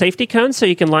put a safety cone so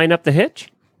you can line up the hitch?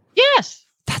 Yes.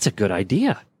 That's a good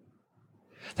idea.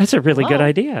 That's a really good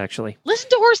idea, actually. Listen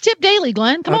to Horse Tip Daily,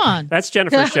 Glenn. Come on. That's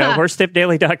Jennifer's show,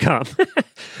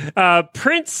 horsetipdaily.com.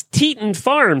 Prince Teton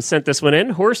Farm sent this one in.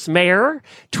 Horse mare,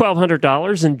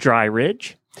 $1,200 in Dry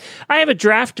Ridge. I have a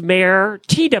draft mare,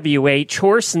 TWH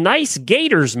horse, nice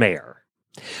Gators mare.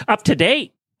 Up to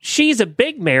date, she's a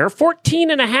big mare, 14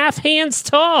 and a half hands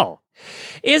tall.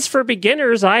 Is for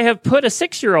beginners, I have put a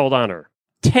 6-year-old on her.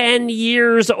 10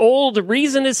 years old. The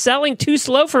reason is selling too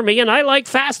slow for me, and I like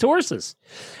fast horses.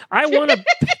 I want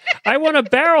a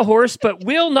barrel horse, but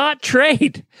will not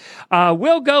trade.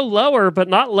 Will go lower, but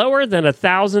not lower than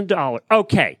 $1,000.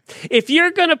 Okay. If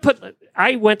you're going to put,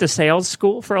 I went to sales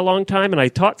school for a long time, and I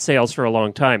taught sales for a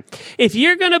long time. If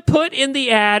you're going to put in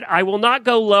the ad, I will not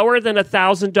go lower than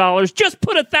 $1,000. Just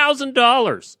put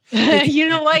 $1,000. You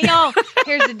know what, y'all?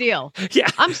 Here's the deal. Yeah.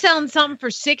 I'm selling something for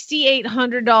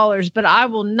 $6,800, but I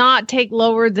will not take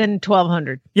lower than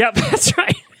 $1,200. Yep, that's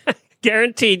right.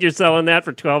 Guaranteed you're selling that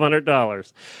for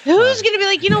 $1,200. Who's going to be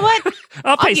like, you know what?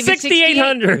 I'll pay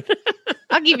 $6,800.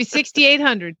 I'll give you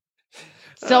 $6,800.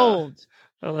 Sold.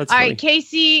 Oh, that's all funny. Right,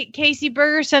 Casey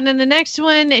Berger sent in the next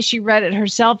one. She read it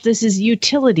herself. This is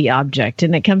utility object,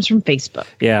 and it comes from Facebook.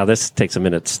 Yeah, this takes a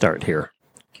minute to start here.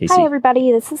 Casey. Hi,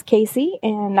 everybody. This is Casey,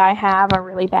 and I have a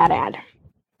really bad ad.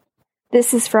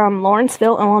 This is from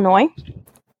Lawrenceville, Illinois,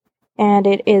 and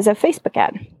it is a Facebook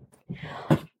ad.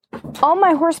 All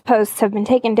my horse posts have been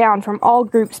taken down from all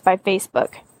groups by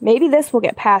Facebook. Maybe this will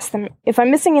get past them. If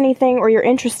I'm missing anything or you're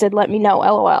interested, let me know,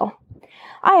 LOL.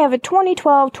 I have a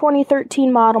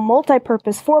 2012-2013 model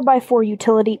multi-purpose 4x4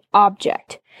 utility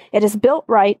object. It is built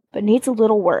right, but needs a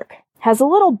little work. Has a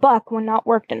little buck when not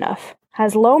worked enough.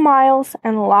 Has low miles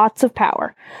and lots of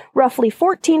power. Roughly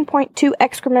 14.2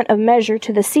 excrement of measure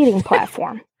to the seating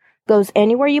platform. Goes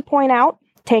anywhere you point out.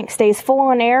 Tank stays full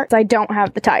on air. I don't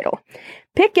have the title.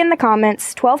 Pick in the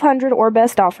comments, $1,200 or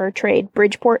best offer, trade,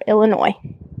 Bridgeport, Illinois.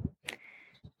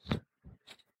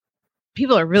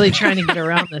 People are really trying to get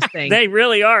around this thing. They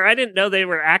really are. I didn't know they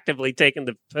were actively taking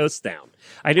the posts down.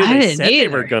 I knew they said they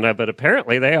were going to, but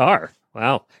apparently they are.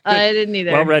 Wow. I didn't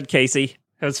either. Well read, Casey.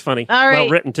 That was funny. All right. Well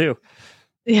written, too.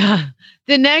 Yeah.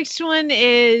 The next one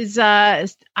is, I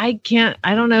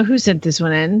don't know who sent this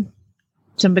one in.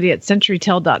 Somebody at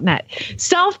centurytel.net.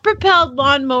 Self-propelled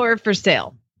lawnmower for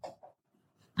sale.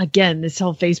 Again, this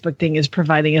whole Facebook thing is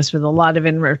providing us with a lot of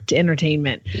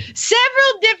entertainment.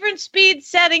 Several different speed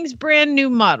settings, brand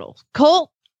new model. Colt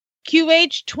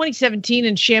QH 2017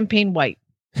 in champagne white.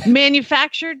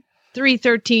 Manufactured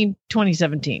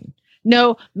 3/13/2017.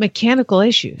 No mechanical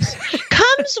issues.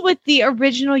 Comes with the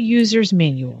original user's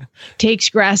manual. Takes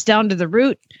grass down to the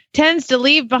root. Tends to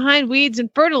leave behind weeds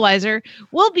and fertilizer.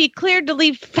 Will be cleared to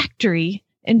leave factory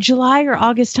in July or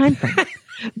August timeframe.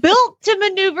 Built to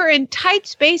maneuver in tight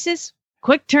spaces,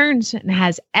 quick turns, and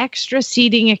has extra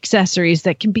seating accessories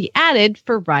that can be added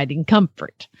for riding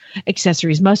comfort.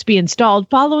 Accessories must be installed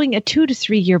following a 2 to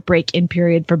 3 year break-in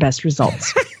period for best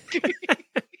results.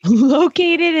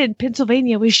 Located in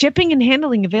Pennsylvania with shipping and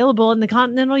handling available in the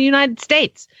continental United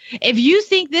States. If you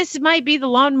think this might be the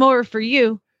lawnmower for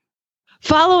you,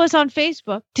 follow us on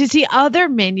Facebook to see other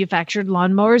manufactured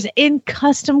lawnmowers in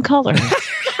custom colors.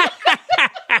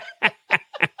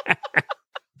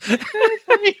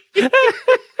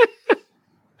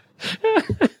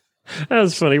 That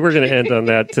was funny. We're going to end on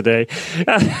that today.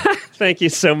 Thank you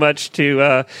so much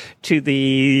to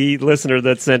the listener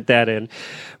that sent that in.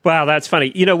 Wow, that's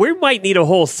funny. You know, we might need a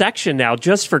whole section now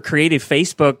just for creative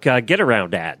Facebook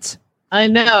get-around ads. I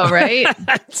know, right?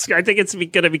 I think it's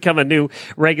going to become a new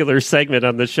regular segment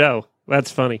on the show.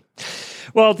 That's funny.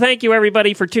 Well, thank you,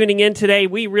 everybody, for tuning in today.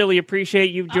 We really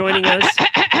appreciate you joining us.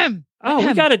 Oh,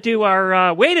 we got to do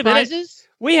our, wait a minute. Prizes?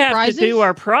 We have to do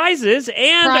our prizes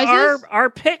and our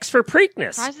picks for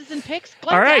Preakness. Prizes and picks?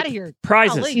 Glenn's all right, out of here.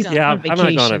 prizes. Yeah, I'm not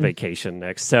going on vacation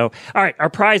next. So, all right, our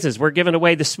prizes. We're giving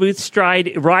away the Smooth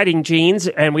Stride riding jeans,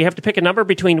 and we have to pick a number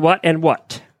between what and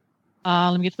what?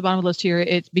 Let me get to the bottom of the list here.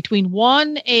 It's between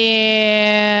 1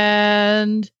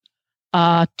 and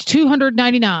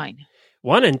 299.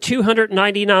 1 and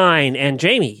 299. And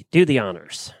Jamie, do the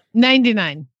honors.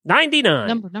 99. 99.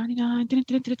 Number 99.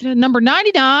 Number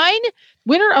 99,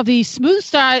 winner of the Smooth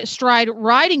Stride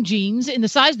riding jeans in the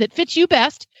size that fits you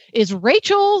best is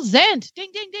Rachel Zent. Ding,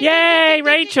 ding, ding. Yay, ding,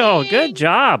 Rachel. Ding, ding. Good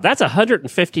job. That's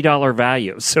 $150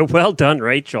 value. So well done,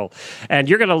 Rachel. And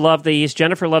you're going to love these.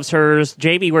 Jennifer loves hers.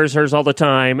 Jamie wears hers all the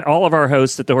time. All of our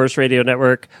hosts at the Horse Radio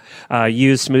Network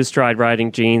use Smooth Stride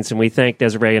riding jeans. And we thank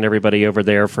Desiree and everybody over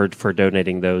there for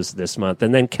donating those this month.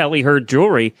 And then Kelly Hurd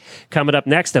Jewelry coming up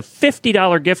next. A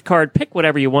 $50 gift card. Pick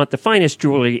whatever you want. The finest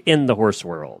jewelry in the horse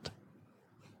world.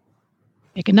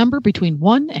 Pick a number between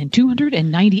 1 and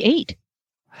 298.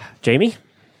 Jamie?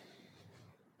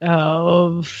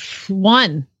 Oh,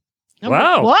 1.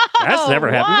 Wow. Whoa, That's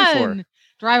never happened before.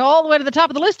 Drive all the way to the top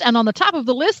of the list. And on the top of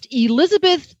the list,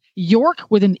 Elizabeth York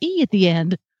with an E at the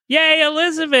end. Yay,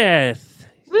 Elizabeth.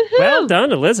 Woohoo. Well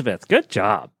done, Elizabeth. Good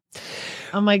job.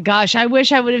 Oh my gosh. I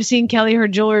wish I would have seen Kelly her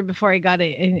jewelry before I got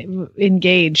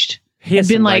engaged. He has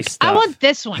I'd been some like, nice I stuff. want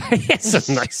this one. It's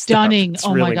some nice Stunning. stuff.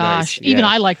 Oh It's my really gosh. nice. Even Yeah.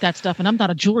 I like that stuff, and I'm not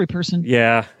a jewelry person.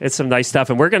 Yeah, it's some nice stuff.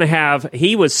 And we're going to have,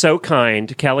 he was so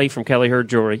kind, Kelly from Kelly Hurd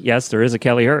Jewelry. Yes, there is a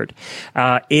Kelly Hurd.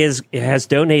 Has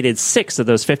donated 6 of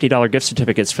those $50 gift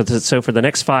certificates. So for the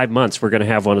next 5 months, we're going to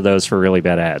have one of those for really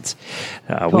bad ads.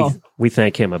 Cool. We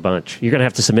thank him a bunch. You're going to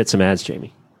have to submit some ads,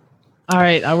 Jamie. All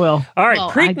right, I will. All right,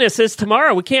 Well, Preakness is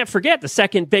tomorrow. We can't forget the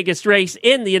second biggest race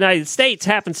in the United States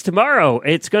happens tomorrow.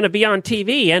 It's going to be on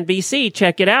TV, NBC.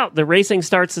 Check it out. The racing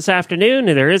starts this afternoon,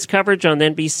 and there is coverage on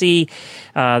NBC,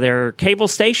 their cable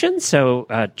station, so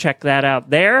check that out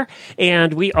there.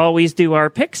 And we always do our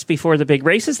picks before the big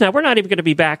races. Now, we're not even going to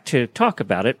be back to talk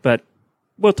about it, but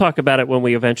we'll talk about it when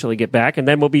we eventually get back, and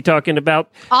then we'll be talking about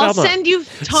I'll Belmont. send you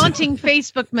taunting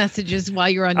Facebook messages while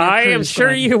you're on your I cruise, am sure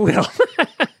Glenn. you will.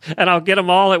 And I'll get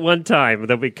them all at one time.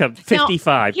 They'll become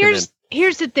 55. Now,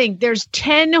 here's the thing. There's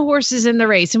 10 horses in the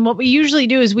race. And what we usually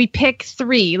do is we pick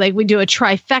 3, like we do a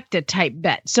trifecta type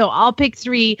bet. So I'll pick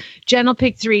 3, Jen will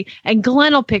pick 3, and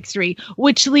Glenn will pick 3,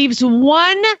 which leaves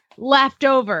 1 left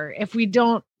over if we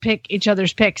don't pick each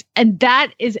other's picks. And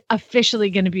that is officially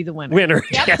going to be the winner.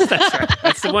 Yep. Yes, that's right.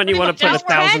 That's the one you want to put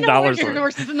 $1,000 on.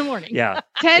 Horses in the morning. Yeah.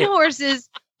 10 horses.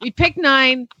 We pick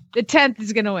 9. The 10th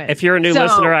is going to win. If you're a new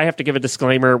listener, I have to give a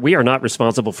disclaimer. We are not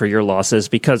responsible for your losses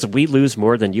because we lose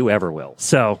more than you ever will.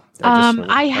 So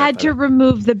I had to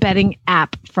remove the betting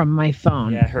app from my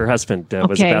phone. Yeah, her husband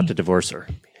was about to divorce her.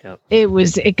 Yep.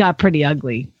 It got pretty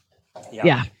ugly.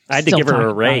 Yeah. I had to give her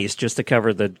a raise just to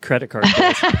cover the credit card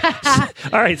bills.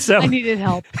 All right, so I needed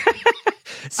help.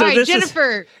 So all right, this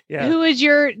Jennifer, is, who is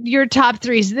your top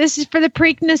 3? So this is for the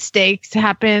Preakness Stakes.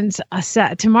 Happens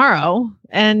tomorrow,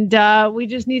 and we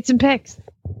just need some picks.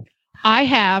 I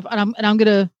have, and I'm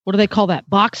gonna, what do they call that?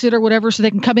 Box it or whatever, so they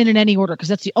can come in any order because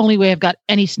that's the only way I've got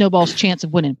any snowball's chance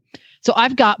of winning. So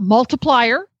I've got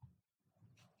Multiplier,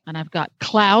 and I've got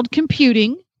Cloud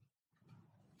Computing,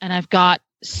 and I've got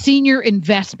Senior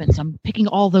Investments. I'm picking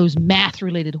all those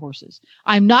math-related horses.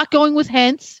 I'm not going with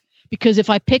Hence because if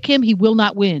I pick him, he will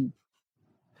not win.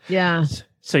 Yeah.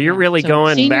 So you're really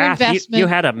going math. You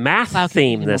had a math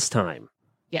theme computing. this time.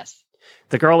 Yes.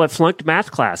 The girl that flunked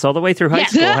math class all the way through high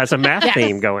school has a math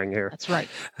theme going here. That's right.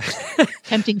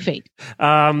 Tempting fate.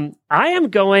 I am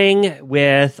going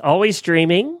with Always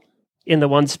Dreaming in the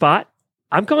one spot.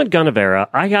 I'm going Gunnevera.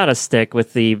 I got to stick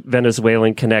with the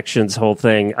Venezuelan connections whole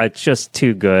thing. It's just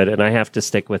too good, and I have to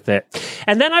stick with it.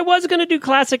 And then I was going to do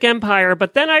Classic Empire,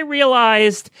 but then I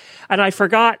realized, and I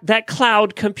forgot, that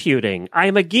cloud computing.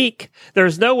 I'm a geek.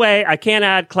 There's no way I can't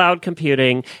add cloud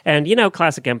computing. And,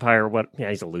 Classic Empire,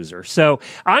 he's a loser. So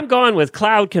I'm going with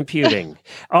cloud computing.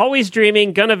 Always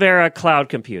Dreaming, Gunnevera, cloud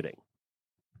computing.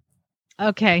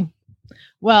 Okay.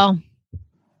 Well,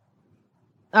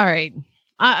 all right.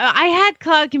 I had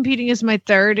cloud computing as my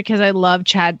 3rd because I love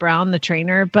Chad Brown, the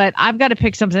trainer, but I've got to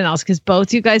pick something else because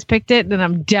both you guys picked it, and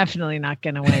I'm definitely not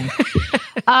going to win.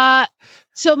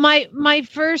 So my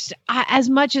first, as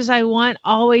much as I want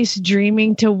Always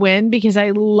Dreaming to win because I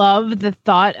love the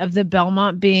thought of the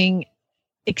Belmont being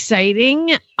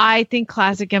exciting. I think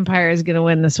Classic Empire is going to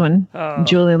win this one. Oh.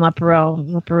 Julian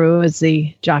Leparoux is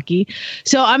the jockey.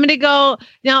 So I'm going to go.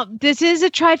 Now, this is a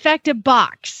trifecta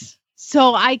box,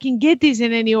 so I can get these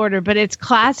in any order, but it's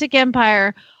Classic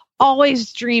Empire,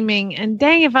 Always Dreaming, and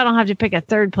dang if I don't have to pick a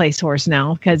third place horse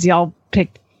now, because y'all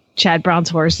picked Chad Brown's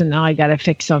horse, and now I got to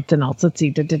pick something else. Let's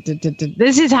see.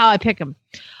 This is how I pick them.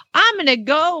 I'm going to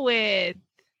go with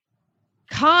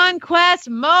Conquest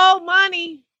Mo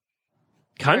Money.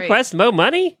 Conquest Mo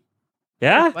Money?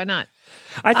 Yeah? Why not?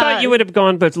 I thought you would have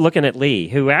gone but looking at Lee,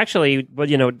 who actually,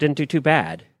 didn't do too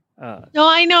bad. No,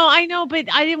 I know, but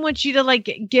I didn't want you to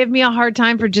give me a hard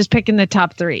time for just picking the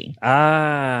top three.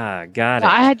 Ah, got it.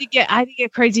 I had to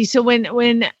get crazy. So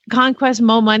when Conquest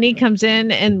Mo Money comes in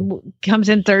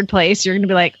third place, you're going to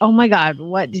be like, oh my God,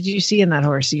 what did you see in that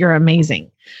horse? You're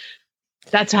amazing.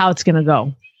 That's how it's going to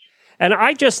go. And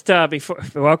I just,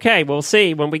 okay, we'll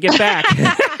see when we get back.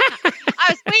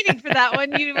 I was waiting for that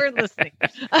one. You were listening.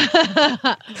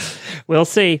 We'll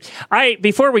see.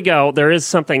 Before we go, there is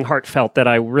something heartfelt that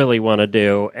I really want to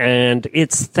do, and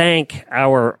it's thank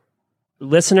our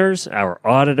listeners, our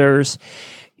auditors.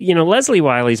 Leslie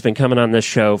Wiley's been coming on this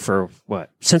show for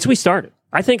since we started.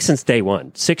 I think since day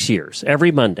one, 6 years,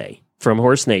 every Monday from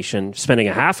Horse Nation, spending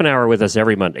a half an hour with us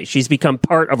every Monday. She's become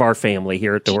part of our family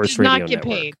here at the Horse Radio Network. She does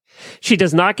not get paid. She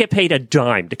does not get paid a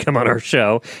dime to come on our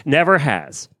show. Never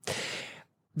has.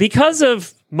 Because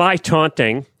of my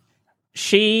taunting,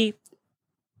 she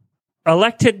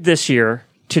elected this year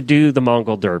to do the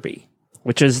Mongol Derby,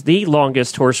 which is the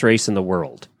longest horse race in the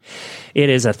world. It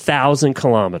is 1,000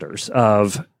 kilometers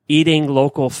of eating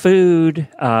local food,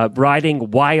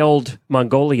 riding wild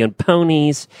Mongolian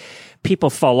ponies.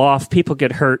 People fall off, people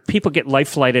get hurt, people get life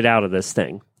flighted out of this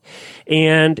thing.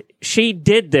 And she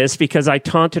did this because I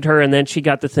taunted her, and then she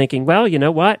got to thinking, well, you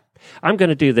know what? I'm going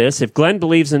to do this. If Glenn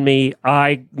believes in me,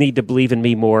 I need to believe in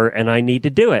me more, and I need to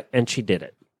do it. And she did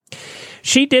it.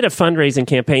 She did a fundraising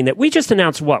campaign that we just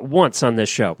announced, once on this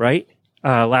show, right?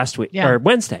 Last week, or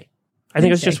Wednesday. I think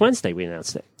it was just Wednesday we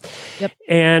announced it. Yep.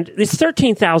 And it's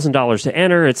 $13,000 to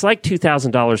enter. It's like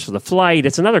 $2,000 for the flight.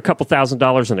 It's another couple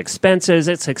 $1,000s in expenses.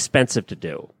 It's expensive to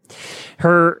do.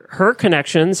 Her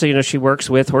connections, she works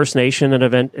with Horse Nation and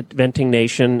Eventing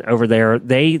Nation over there.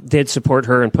 They did support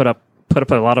her and put up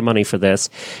a lot of money for this,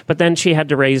 but then she had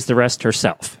to raise the rest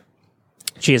herself.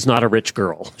 She is not a rich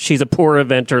girl. She's a poor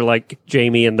eventer like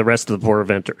Jamie and the rest of the poor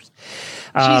eventers.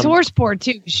 She's horse poor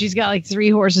too. She's got 3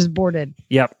 horses boarded.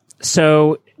 Yep.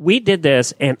 So we did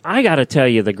this, and I got to tell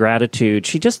you the gratitude.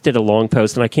 She just did a long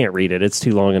post, and I can't read it. It's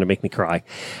too long, and it'll make me cry.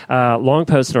 Long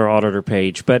post on our auditor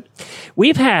page. But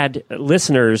we've had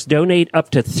listeners donate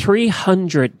up to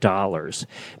 $300.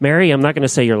 Mary, I'm not going to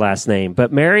say your last name,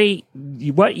 but Mary,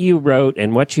 what you wrote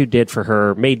and what you did for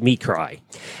her made me cry.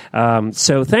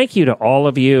 So thank you to all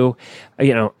of you.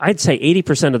 I'd say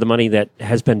 80% of the money that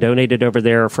has been donated over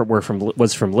there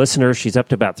was from listeners. She's up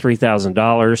to about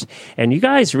 $3,000, and you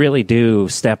guys really do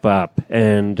step up,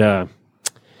 and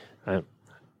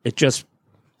it just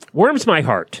warms my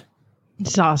heart.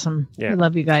 It's awesome. Yeah. I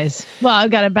love you guys. Well, I've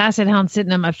got a Basset Hound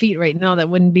sitting on my feet right now that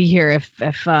wouldn't be here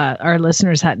if our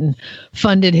listeners hadn't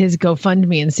funded his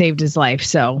GoFundMe and saved his life.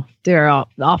 So they're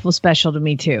awful special to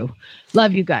me too.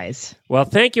 Love you guys. Well,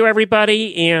 thank you,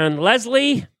 everybody, and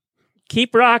Leslie.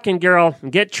 Keep rocking, girl,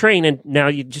 and get training. Now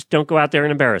you just don't go out there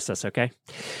and embarrass us, okay?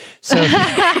 So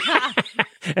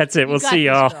that's it. We'll see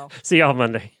y'all. See y'all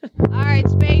Monday. All right,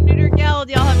 spade, neuter,